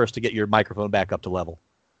sentences first to get your microphone back up to level.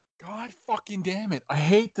 God fucking damn it. I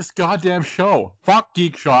hate this goddamn show. Fuck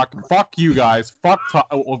Geek Shock. Fuck you guys. Fuck Todd.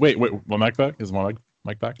 Oh, wait. My mic back? Is my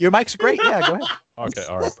mic back? Your mic's great. Yeah, go ahead. Okay,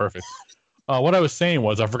 all right, perfect. What I was saying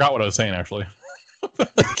was, I forgot what I was saying, actually.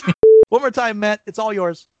 One more time, Matt. It's all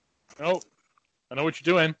yours. Nope. I know what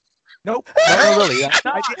you're doing. Nope. No, really.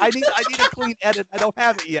 I need a clean edit. I don't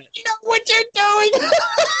have it yet. You know what you're doing?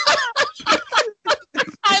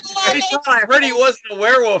 I love it. I heard he wasn't a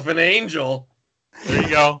werewolf, an angel. There you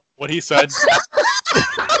go. What he said.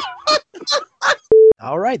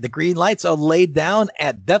 All right, the green lights are laid down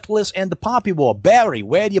at Deathless and the Poppy War. Barry,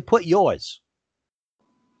 where do you put yours?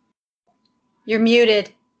 You're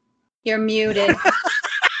muted. You're muted.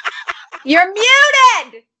 You're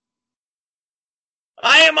muted!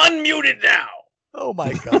 I am unmuted now. Oh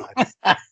my God.